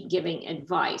just keep giving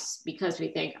advice because we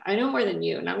think, I know more than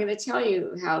you, and I'm going to tell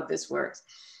you how this works.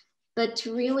 But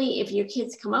to really, if your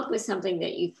kids come up with something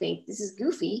that you think this is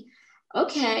goofy,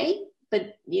 okay,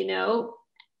 but, you know,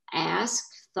 ask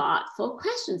thoughtful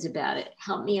questions about it.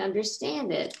 Help me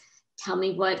understand it. Tell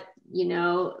me what, you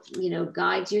know,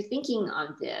 guides your thinking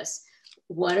on this.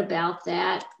 What about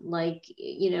that? Like,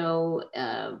 you know,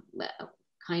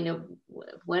 kind of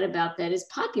what about that is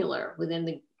popular within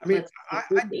the, I mean,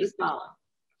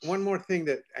 one more thing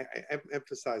that I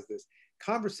emphasize this: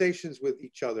 conversations with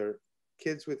each other,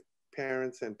 kids with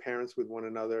parents and parents with one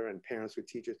another and parents with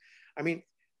teachers. I mean,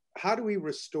 how do we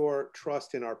restore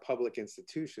trust in our public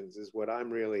institutions is what I'm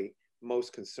really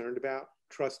most concerned about.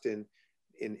 Trust in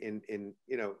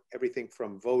you know, everything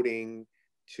from voting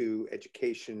to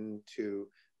education to,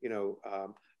 you know,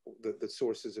 the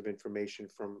sources of information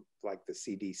from, like, the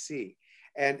CDC.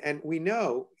 And we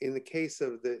know in the case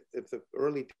of the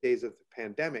early days of the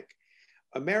pandemic,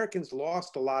 Americans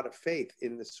lost a lot of faith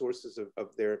in the sources of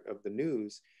the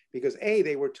news because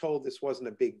they were told this wasn't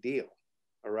a big deal,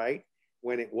 all right,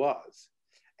 when it was.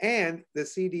 And the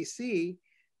CDC,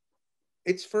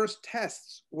 its first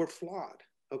tests were flawed,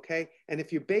 okay? And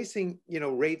if you're basing, you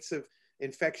know, rates of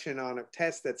infection on a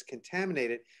test that's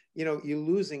contaminated, you know, you're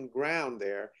losing ground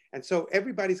there. And so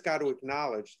everybody's got to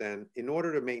acknowledge then, in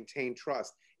order to maintain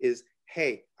trust, is,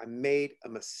 hey, I made a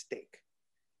mistake.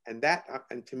 And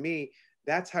and to me,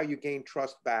 that's how you gain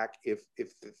trust back if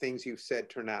the things you've said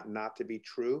turn out not to be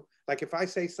true. Like if I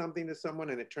say something to someone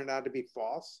and it turned out to be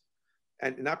false,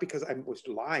 and not because I was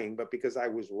lying, but because I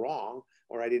was wrong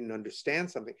or I didn't understand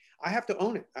something, I have to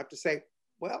own it. I have to say,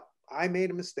 well, I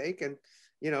made a mistake, and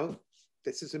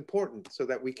this is important so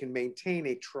that we can maintain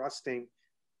a trusting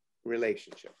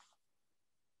relationship.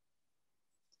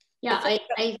 Yeah,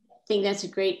 I think that's a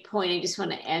great point. I just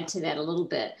want to add to that a little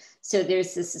bit. So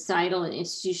there's the societal and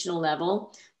institutional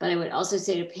level, but I would also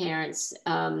say to parents,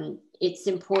 it's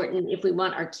important, if we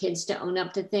want our kids to own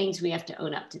up to things, we have to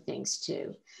own up to things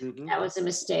too. Mm-hmm. That was a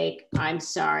mistake. I'm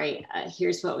sorry.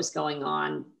 Here's what was going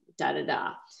on, da, da,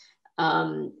 da.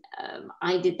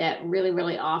 I did that really,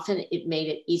 really often. It made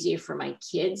it easier for my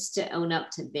kids to own up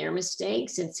to their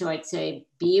mistakes. And so I'd say,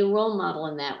 be a role model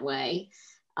in that way.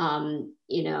 And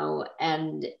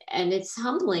it's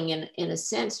humbling in a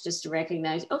sense, just to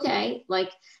recognize, okay, like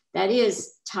that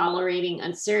is tolerating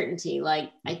uncertainty.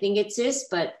 Like, I think it's this,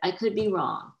 but I could be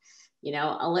wrong.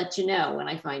 I'll let you know when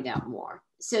I find out more.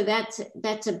 So that's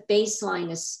a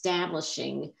baseline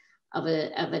establishing of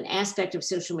an aspect of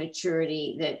social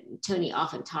maturity that Tony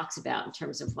often talks about in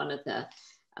terms of one of the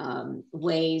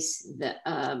ways, the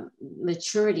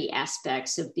maturity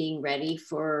aspects of being ready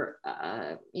for,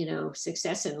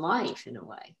 success in life in a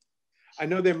way. I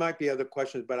know there might be other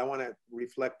questions, but I want to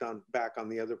reflect back on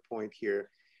the other point here.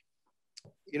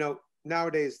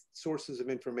 Nowadays, sources of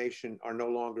information are no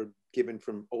longer given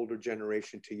from older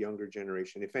generation to younger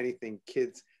generation. If anything,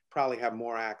 kids probably have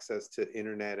more access to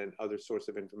internet and other sources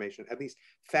of information, at least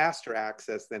faster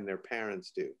access than their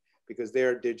parents do, because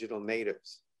they're digital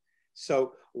natives.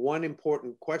 So one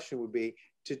important question would be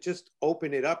to just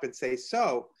open it up and say,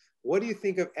 so what do you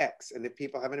think of X? And if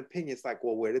people have an opinion, it's like,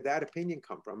 well, where did that opinion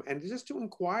come from? And just to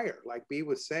inquire, like Bea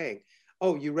was saying,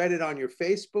 oh, you read it on your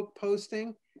Facebook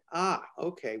posting? Ah,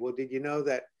 okay. Well, did you know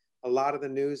that a lot of the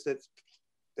news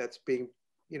that's being,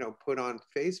 put on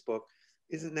Facebook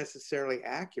isn't necessarily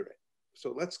accurate?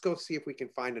 So let's go see if we can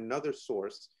find another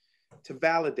source to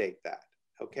validate that.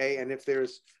 Okay. And if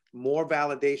there's more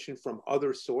validation from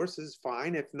other sources,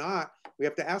 fine. If not, we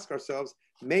have to ask ourselves,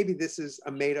 maybe this is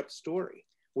a made up story,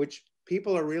 which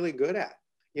people are really good at.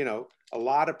 A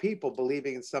lot of people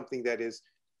believing in something that is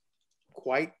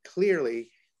quite clearly,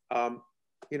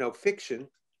 fiction,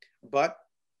 but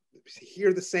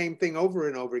hear the same thing over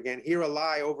and over again, hear a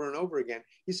lie over and over again,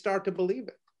 you start to believe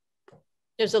it.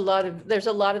 There's a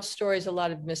lot of stories, a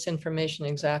lot of misinformation,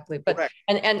 exactly. But correct.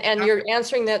 and you're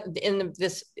answering that in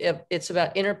this. It's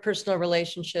about interpersonal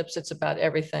relationships. It's about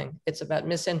everything. It's about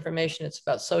misinformation. It's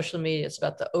about social media. It's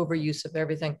about the overuse of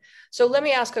everything. So let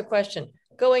me ask a question.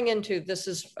 Going into this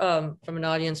is from an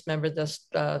audience member this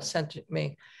sent to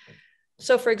me.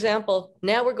 So for example,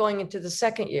 now we're going into the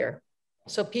second year.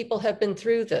 So people have been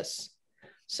through this.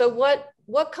 So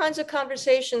what kinds of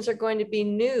conversations are going to be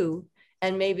new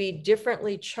and maybe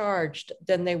differently charged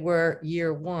than they were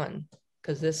year one?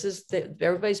 Because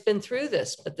everybody's been through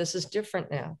this, but this is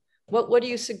different now. What do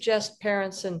you suggest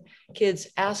parents and kids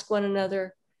ask one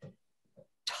another,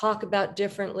 talk about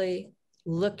differently,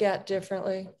 look at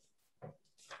differently?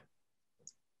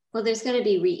 Well, there's going to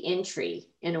be re-entry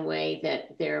in a way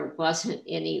that there wasn't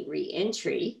any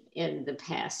re-entry in the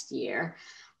past year.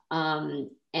 Or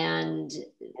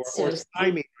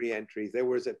timing re-entries. There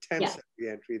was attempts at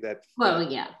re-entry that. Well,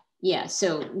 yeah.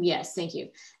 So yes, thank you.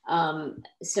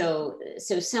 So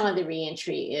some of the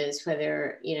re-entry is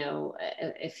whether,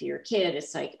 if you're a kid,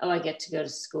 it's like, oh, I get to go to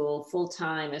school full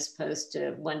time as opposed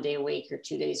to 1 day a week or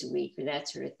 2 days a week or that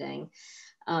sort of thing.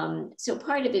 So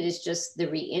part of it is just the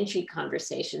re-entry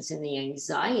conversations and the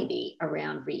anxiety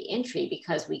around re-entry,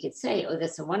 because we could say, oh,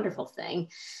 that's a wonderful thing.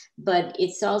 But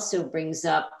it also brings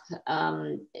up,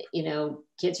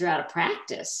 kids are out of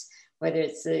practice, whether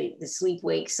it's the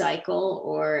sleep-wake cycle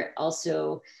or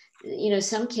also,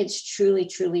 some kids truly,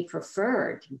 truly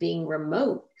preferred being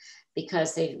remote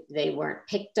because they weren't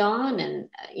picked on. And,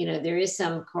 there is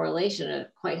some correlation, a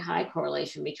quite high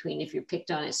correlation between if you're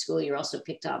picked on at school, you're also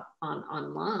picked up on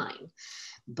online.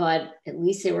 But at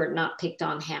least they were not picked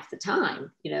on half the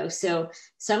time, So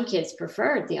some kids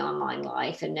preferred the online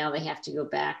life, and now they have to go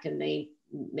back and they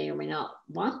may or may not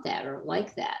want that or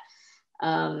like that.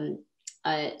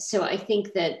 So I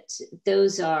think that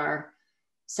those are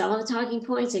some of the talking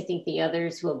points. I think the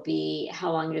others will be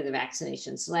how long do the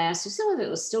vaccinations last? So some of it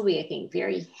will still be, I think,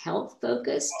 very health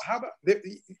focused. Well, how about,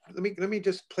 let me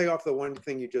just play off the one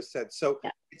thing you just said. So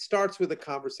It starts with a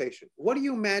conversation. What do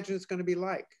you imagine it's going to be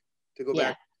like to go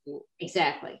back to school?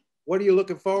 Exactly. What are you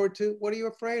looking forward to? What are you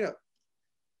afraid of?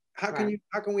 How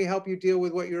can we help you deal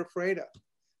with what you're afraid of?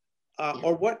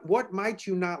 Or what might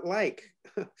you not like?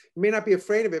 You may not be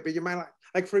afraid of it, but you might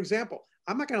like, for example,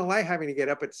 I'm not going to like having to get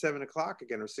up at 7 o'clock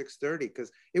again or 6:30,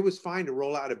 because it was fine to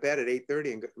roll out of bed at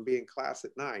 8:30 and be in class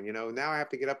at 9. You know, now I have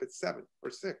to get up at 7 or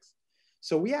 6.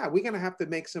 So yeah, we're going to have to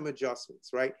make some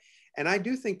adjustments, right? And I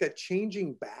do think that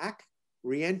changing back,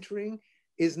 re-entering,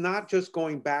 is not just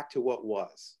going back to what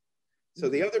was. So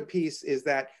the other piece is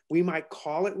that we might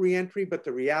call it re-entry, but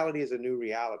the reality is a new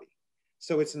reality.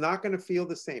 So it's not going to feel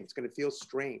the same. It's going to feel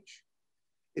strange.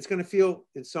 It's going to feel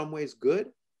in some ways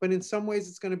good, but in some ways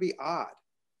it's going to be odd.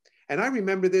 And I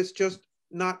remember this just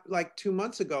not like 2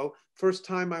 months ago, first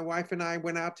time my wife and I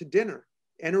went out to dinner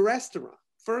in a restaurant,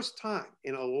 first time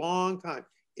in a long time.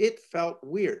 It felt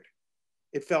weird.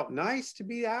 It felt nice to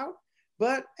be out,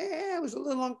 but it was a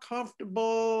little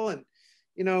uncomfortable. And,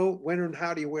 you know, when and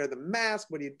how do you wear the mask?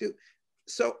 What do you do?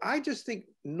 So I just think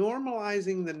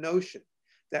normalizing the notion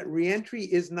that reentry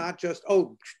is not just,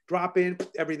 oh, drop in,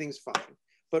 everything's fine,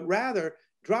 but rather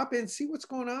drop in, see what's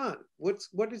going on.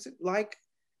 What is it like?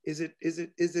 Is it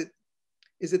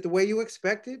the way you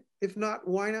expected? If not,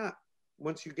 why not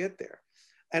once you get there?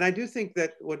 And I do think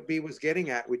that what B was getting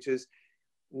at, which is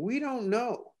we don't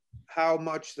know how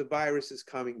much the virus is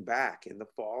coming back in the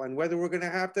fall and whether we're going to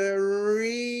have to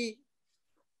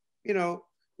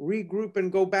regroup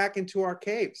and go back into our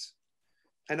caves.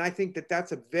 And I think that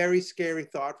that's a very scary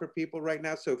thought for people right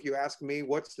now. So if you ask me,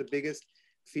 what's the biggest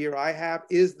fear I have,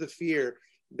 is the fear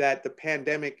that the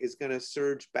pandemic is going to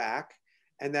surge back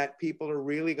and that people are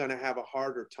really going to have a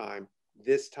harder time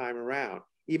this time around.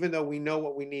 Even though we know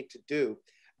what we need to do,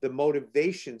 the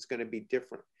motivation is going to be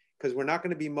different, because we're not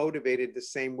going to be motivated the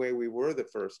same way we were the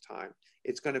first time.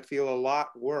 It's going to feel a lot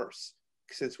worse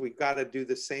since we've got to do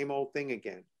the same old thing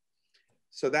again.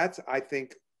 So that's, I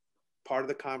think, part of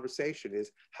the conversation is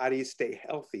how do you stay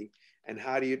healthy and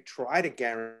how do you try to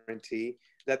guarantee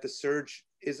that the surge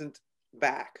isn't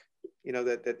back, you know,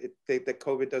 that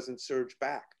COVID doesn't surge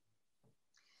back.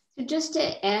 So just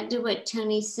to add to what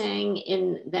Tony's saying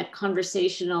in that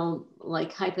conversational,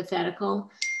 like hypothetical,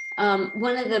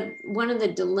 one of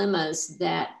the dilemmas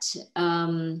that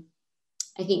I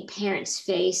think parents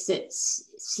face that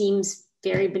seems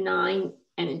very benign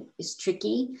and is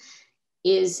tricky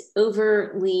is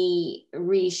overly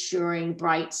reassuring,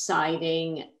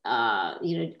 bright-siding,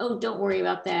 oh, don't worry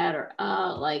about that, or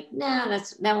nah,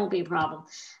 that won't be a problem.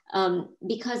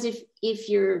 Because if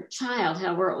your child,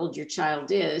 however old your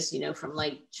child is, from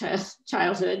like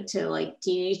childhood to like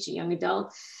teenage to young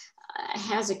adult,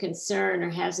 has a concern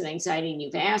or has an anxiety and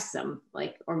you've asked them,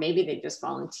 or maybe they just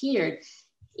volunteered,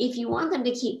 if you want them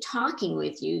to keep talking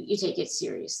with you, you take it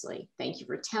seriously. Thank you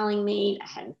for telling me. I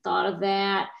hadn't thought of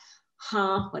that.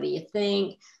 What do you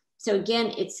think? So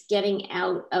again, it's getting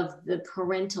out of the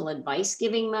parental advice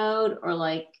giving mode,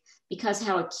 or because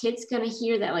how a kid's going to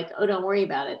hear that, oh, don't worry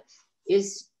about it,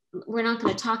 is we're not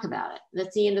going to talk about it.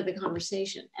 That's the end of the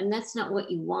conversation. And that's not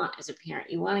what you want as a parent.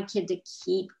 You want a kid to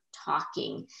keep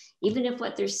talking, even if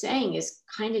what they're saying is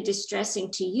kind of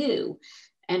distressing to you.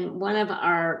 And one of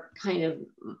our kind of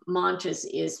mantras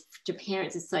is to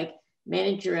parents, it's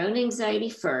manage your own anxiety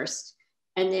first,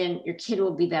 and then your kid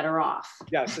will be better off.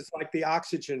 Yes, it's like the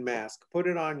oxygen mask. Put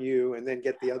it on you and then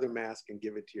get the other mask and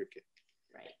give it to your kid.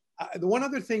 Right. The one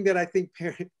other thing that I think,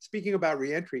 speaking about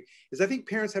reentry, is I think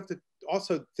parents have to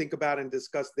also think about and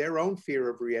discuss their own fear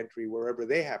of reentry wherever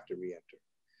they have to reenter.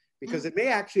 Because it may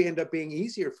actually end up being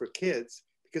easier for kids,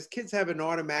 because kids have an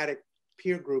automatic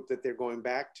peer group that they're going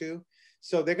back to.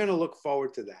 So they're going to look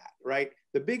forward to that, right?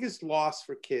 The biggest loss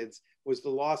for kids was the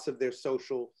loss of their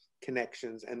social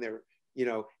connections and their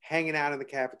hanging out in the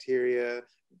cafeteria,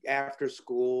 after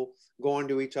school, going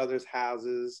to each other's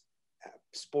houses,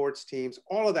 sports teams,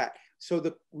 all of that. So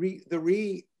the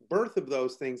rebirth of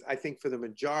those things, I think for the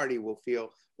majority will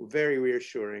feel very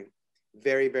reassuring,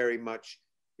 very, very much,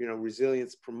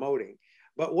 resilience promoting.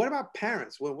 But what about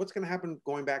parents? Well, what's going to happen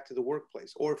going back to the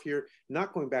workplace? Or if you're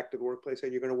not going back to the workplace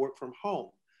and you're going to work from home,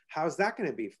 how's that going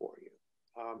to be for you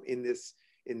in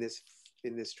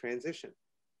this transition?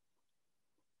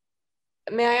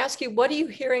 May I ask you, what are you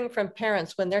hearing from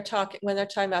parents when they're talking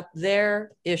about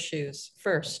their issues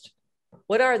first?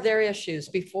 What are their issues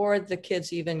before the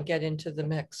kids even get into the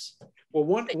mix? Well,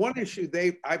 one issue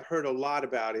I've heard a lot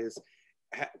about is,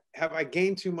 have I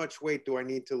gained too much weight? Do I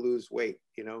need to lose weight?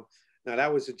 Now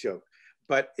that was a joke,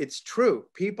 but it's true.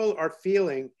 People are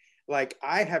feeling like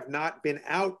I have not been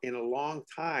out in a long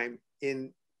time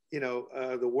in,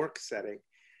 the work setting.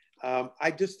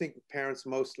 I just think parents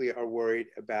mostly are worried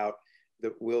about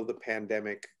will the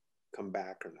pandemic come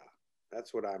back or not?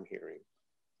 That's what I'm hearing.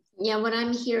 Yeah, what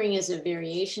I'm hearing is a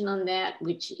variation on that,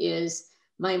 which is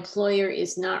My employer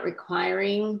is not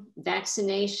requiring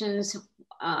vaccinations.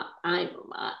 I'm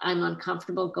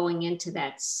uncomfortable going into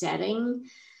that setting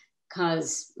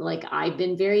because, like, I've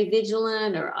been very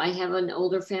vigilant, or I have an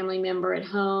older family member at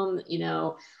home, you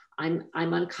know, I'm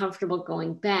uncomfortable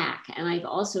going back. And I've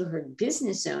also heard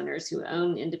business owners who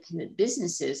own independent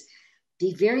businesses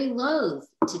be very loath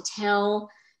to tell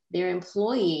their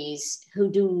employees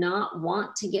who do not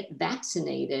want to get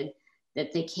vaccinated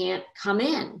that they can't come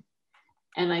in.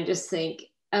 And I just think,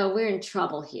 oh, we're in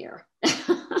trouble here.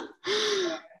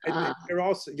 They're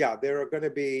also, yeah, there are going to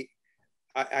be,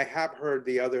 I have heard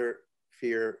the other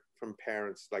fear from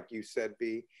parents, like you said,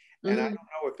 B, and I don't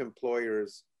know if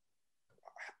employers,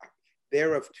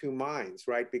 they're of two minds,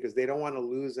 right? Because they don't want to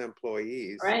lose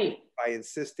employees by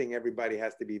insisting everybody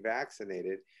has to be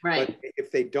vaccinated. Right. But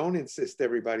if they don't insist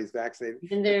everybody's vaccinated,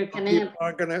 then they're going to people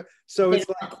aren't going to. So it's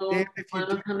like, damn if you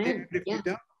do, damn if yeah. you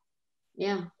don't.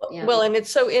 Yeah. Yeah. Well, and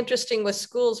it's so interesting with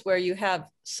schools where you have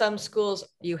some schools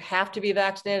you have to be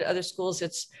vaccinated, other schools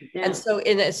it's, and so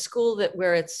in a school that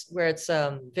where it's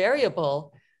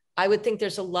variable, I would think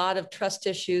there's a lot of trust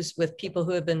issues with people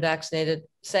who have been vaccinated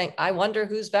saying, I wonder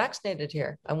who's vaccinated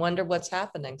here. I wonder what's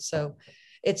happening. So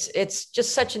it's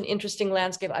just such an interesting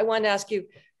landscape. I wanted to ask you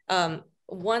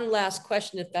one last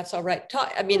question, if that's all right.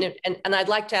 And I'd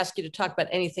like to ask you to talk about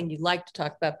anything you'd like to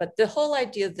talk about, but the whole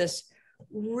idea of this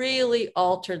really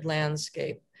altered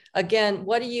landscape. Again,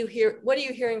 what are you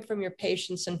hearing from your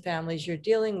patients and families you're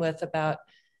dealing with about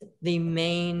the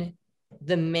main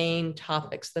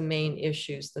topics, the main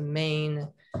issues, the main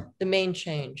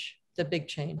change, the big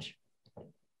change?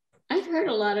 I've heard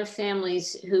a lot of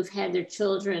families who've had their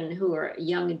children who are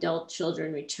young adult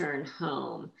children return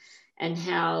home, and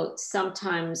how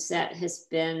sometimes that has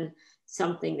been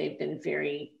something they've been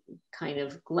very kind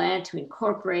of glad to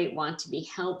incorporate, want to be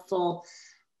helpful.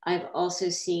 I've also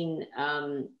seen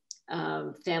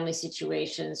family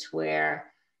situations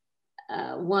where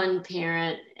one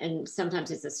parent, and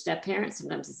sometimes it's a step parent,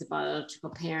 sometimes it's a biological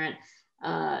parent,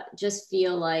 just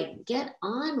feel like, get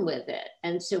on with it.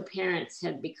 And so parents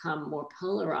have become more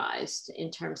polarized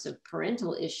in terms of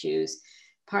parental issues,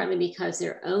 partly because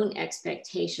their own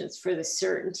expectations for the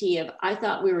certainty of, I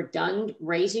thought we were done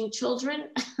raising children.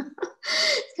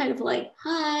 It's kind of like,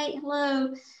 hi,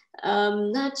 hello.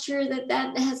 Not sure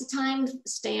that has a time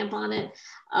stamp on it.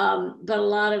 But a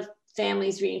lot of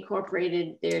families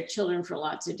reincorporated their children for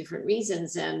lots of different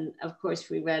reasons. And of course,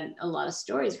 we read a lot of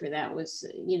stories where that was,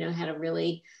 had a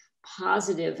really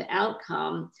positive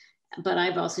outcome. But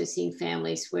I've also seen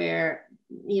families where,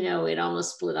 it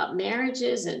almost split up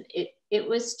marriages, and it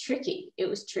was tricky. It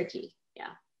was tricky.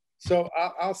 Yeah. So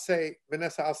I'll say,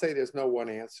 Vanessa, I'll say there's no one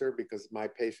answer because my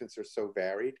patients are so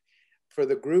varied. For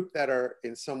the group that are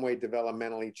in some way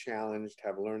developmentally challenged,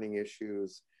 have learning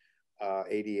issues,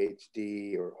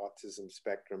 ADHD or autism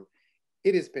spectrum,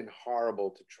 it has been horrible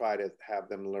to try to have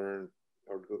them learn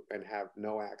and have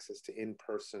no access to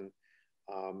in-person,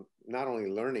 not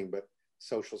only learning, but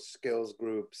social skills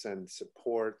groups and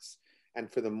supports.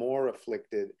 And for the more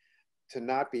afflicted, to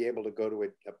not be able to go to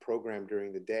a program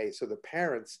during the day. So the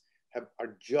parents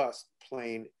are just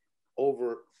plain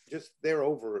they're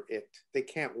over it. They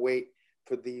can't wait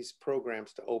for these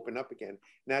programs to open up again.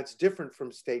 Now it's different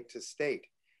from state to state.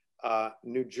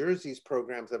 New Jersey's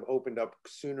programs have opened up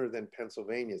sooner than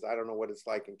Pennsylvania's. I don't know what it's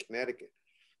like in Connecticut.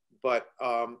 But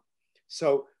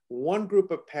so one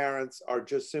group of parents are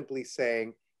just simply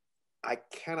saying, I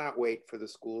cannot wait for the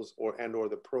schools or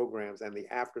the programs and the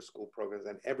after school programs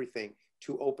and everything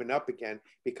to open up again,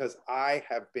 because I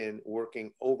have been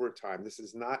working overtime. This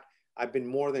is not, I've been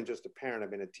more than just a parent. I've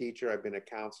been a teacher, I've been a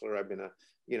counselor, I've been a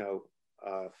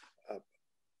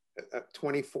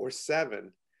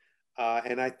 24/7.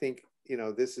 And I think,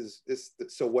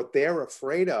 so what they're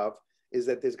afraid of is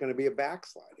that there's going to be a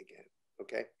backslide again.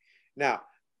 Okay. Now,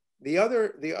 the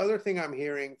other thing I'm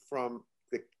hearing from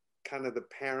the kind of the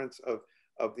parents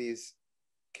of these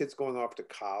kids going off to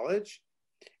college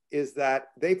is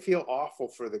that they feel awful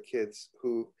for the kids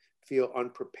who feel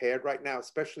unprepared right now,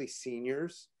 especially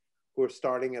seniors who are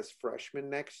starting as freshmen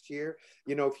next year.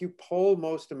 If you poll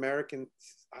most American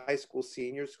high school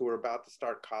seniors who are about to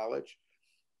start college,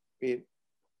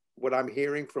 what I'm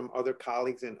hearing from other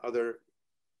colleagues in other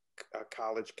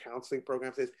college counseling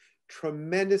programs is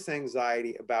tremendous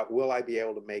anxiety about, will I be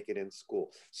able to make it in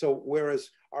school? So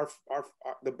whereas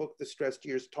the book, The Stressed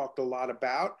Years, talked a lot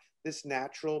about this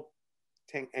natural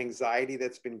anxiety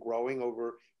that's been growing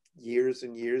over years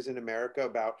and years in America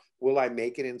about, will I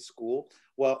make it in school?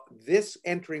 Well, this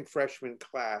entering freshman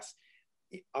class,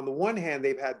 on the one hand,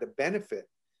 they've had the benefit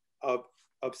of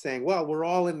saying, well, we're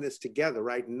all in this together,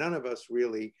 right? None of us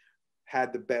really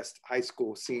had the best high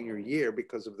school senior year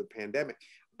because of the pandemic.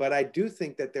 But I do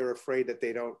think that they're afraid that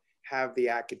they don't have the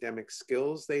academic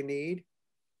skills they need.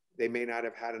 They may not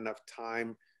have had enough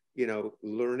time, you know,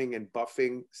 learning and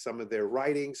buffing some of their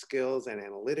writing skills and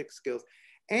analytic skills.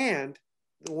 And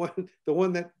the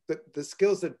one that the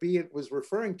skills that B was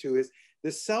referring to is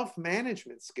the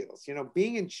self-management skills, you know,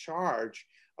 being in charge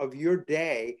of your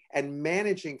day and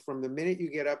managing from the minute you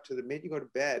get up to the minute you go to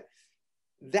bed.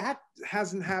 That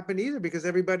hasn't happened either because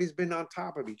everybody's been on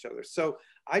top of each other. So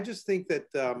I just think that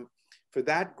for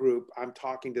that group, I'm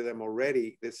talking to them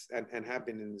already and have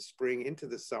been in the spring into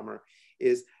the summer,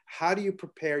 is how do you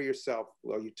prepare yourself?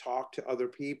 Well, you talk to other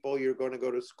people you're going to go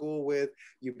to school with,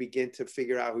 you begin to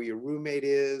figure out who your roommate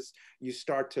is, you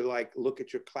start to like look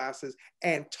at your classes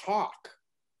and talk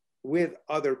with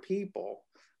other people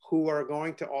who are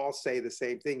going to all say the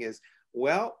same thing is,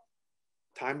 well,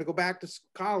 time to go back to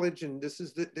college and this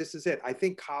is it. I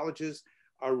think colleges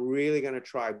are really going to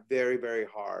try very, very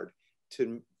hard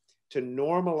to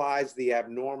normalize the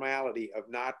abnormality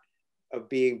of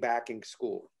being back in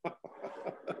school.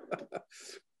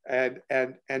 and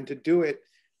to do it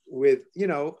with, you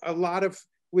know,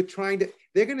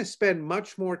 they're going to spend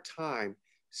much more time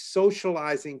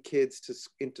socializing kids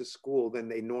into school than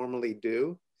they normally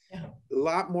do. Yeah. A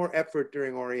lot more effort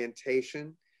during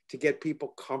orientation to get people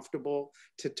comfortable,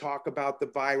 to talk about the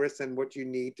virus and what you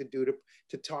need to do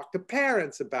to talk to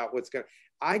parents about what's going on.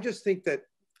 I just think that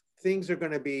things are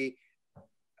going to be,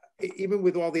 even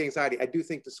with all the anxiety, I do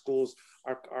think the schools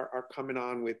are coming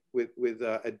on with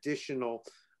additional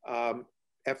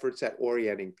efforts at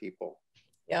orienting people.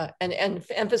 Yeah, and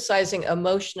emphasizing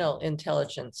emotional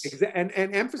intelligence. And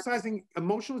emphasizing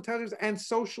emotional intelligence and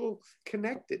social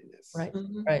connectedness. Right,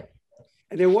 right.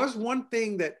 And there was one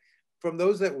thing that, from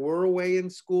those that were away in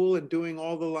school and doing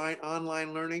all the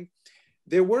online learning,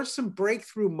 there were some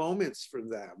breakthrough moments for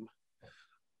them,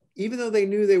 even though they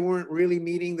knew they weren't really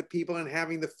meeting the people and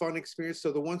having the fun experience.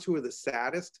 So the ones who were the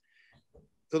saddest,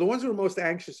 so the ones who were most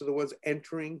anxious are the ones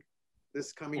entering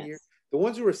this coming year. The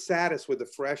ones who were saddest were the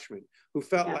freshmen who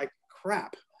felt like,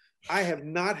 crap, I have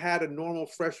not had a normal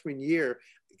freshman year.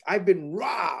 I've been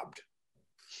robbed.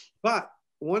 But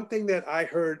one thing that I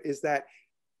heard is that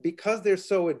because they're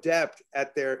so adept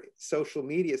at their social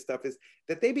media stuff is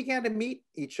that they began to meet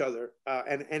each other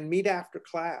and meet after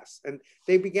class. And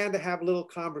they began to have little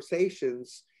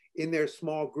conversations in their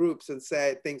small groups and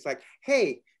say things like,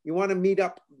 hey, you want to meet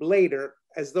up later,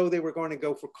 as though they were going to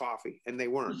go for coffee. And they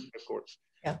weren't, of course.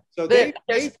 Yeah. So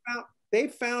they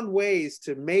found ways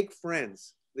to make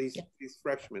friends, these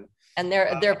freshmen. And there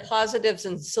are positives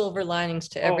and silver linings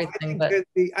to everything.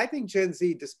 I think Gen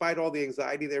Z, despite all the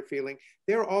anxiety they're feeling,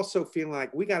 they're also feeling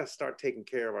like we got to start taking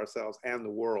care of ourselves and the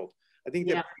world. I think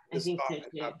they're pissed off at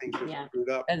how things are screwed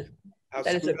up, how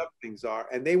screwed up things are,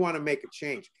 and they want to make a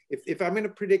change. If I'm going to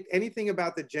predict anything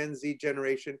about the Gen Z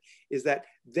generation, is that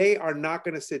they are not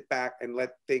going to sit back and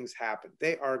let things happen.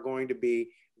 They are going to be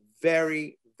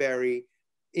very, very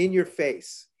in your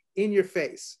face.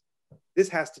 This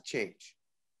has to change.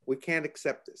 We can't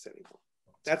accept this anymore.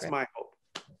 That's my hope.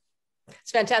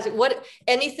 It's fantastic.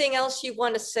 Anything else you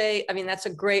want to say? I mean, that's a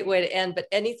great way to end, but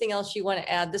anything else you want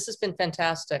to add? This has been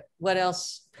fantastic. What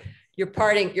else? Your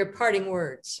parting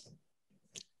words.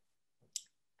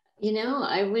 You know,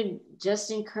 I would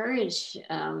just encourage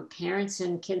parents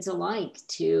and kids alike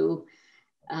to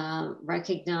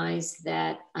recognize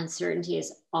that uncertainty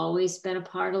has always been a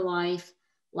part of life.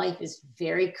 Life is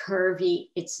very curvy.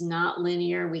 It's not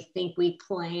linear. We think we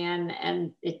plan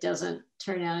and it doesn't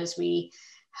turn out as we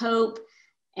hope.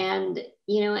 And,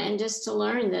 you know, and just to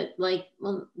learn that, like,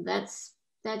 well, that's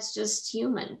just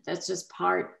human. That's just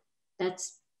part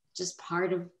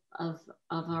of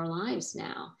our lives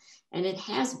now. And it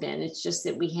has been. It's just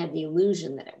that we had the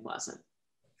illusion that it wasn't.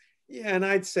 Yeah, and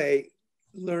I'd say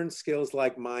learn skills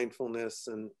like mindfulness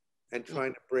and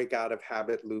trying to break out of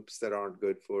habit loops that aren't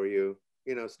good for you.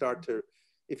 You know,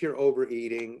 if you're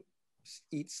overeating,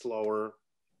 eat slower.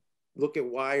 Look at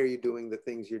why are you doing the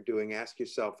things you're doing. Ask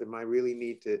yourself, am I really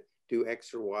need to do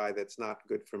X or Y that's not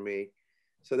good for me?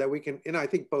 So that we can, you know, I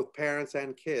think both parents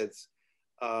and kids,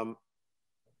 you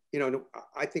know,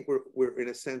 I think we're in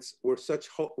a sense, we're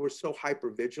so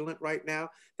hyper vigilant right now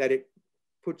that it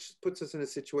puts us in a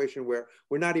situation where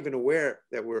we're not even aware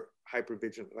that we're hyper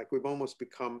vigilant. Like we've almost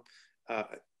become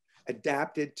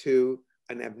adapted to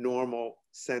an abnormal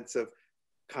sense of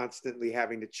constantly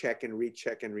having to check and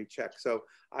recheck and recheck. So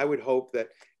I would hope that,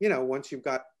 you know, once you've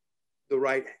got the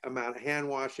right amount of hand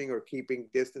washing or keeping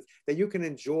distance, that you can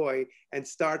enjoy and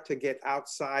start to get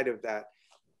outside of that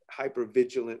hyper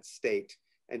vigilant state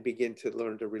and begin to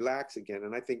learn to relax again.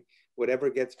 And I think whatever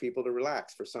gets people to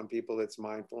relax. For some people, it's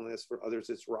mindfulness. For others,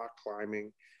 it's rock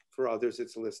climbing. For others,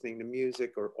 it's listening to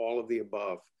music, or all of the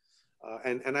above.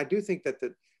 And I do think that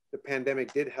the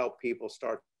pandemic did help people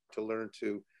start to learn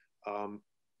to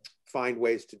find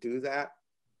ways to do that.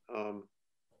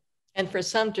 And for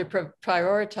some to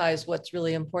prioritize what's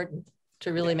really important,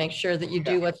 to really make sure that you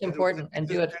do what's important and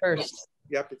do it first.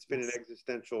 Yep, it's been an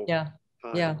existential time.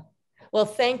 Yeah. Well,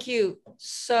 thank you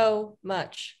so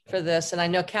much for this. And I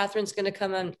know Catherine's going to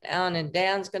come on and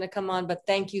Dan's going to come on, but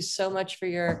thank you so much for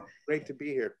your great to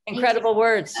be here. Incredible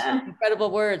words, incredible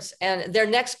words. And their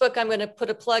next book, I'm going to put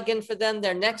a plug in for them.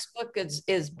 Their next book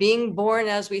is being born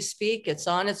as we speak. It's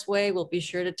on its way. We'll be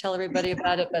sure to tell everybody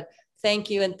about it, but thank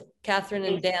you. And Catherine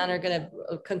and Dan are going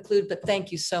to conclude, but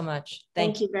thank you so much.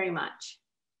 Thank you very much.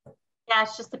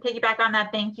 Yes, just to piggyback on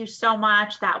that, thank you so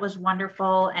much. That was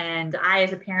wonderful. And I,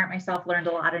 as a parent myself, learned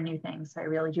a lot of new things. I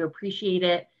really do appreciate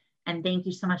it. And thank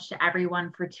you so much to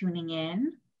everyone for tuning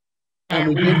in. And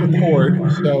we did record,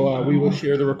 so we will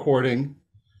share the recording.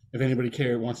 If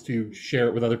anybody wants to share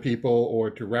it with other people or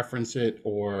to reference it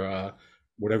or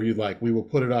whatever you'd like, we will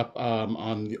put it up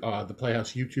on the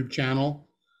Playhouse YouTube channel,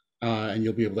 and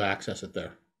you'll be able to access it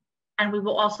there. And we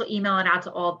will also email it out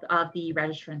to all of the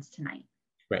registrants tonight.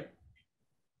 Great.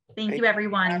 Thank you,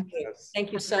 everyone.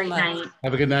 Thank you so much. Night.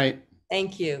 Have a good night.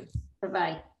 Thank you.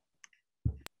 Bye-bye.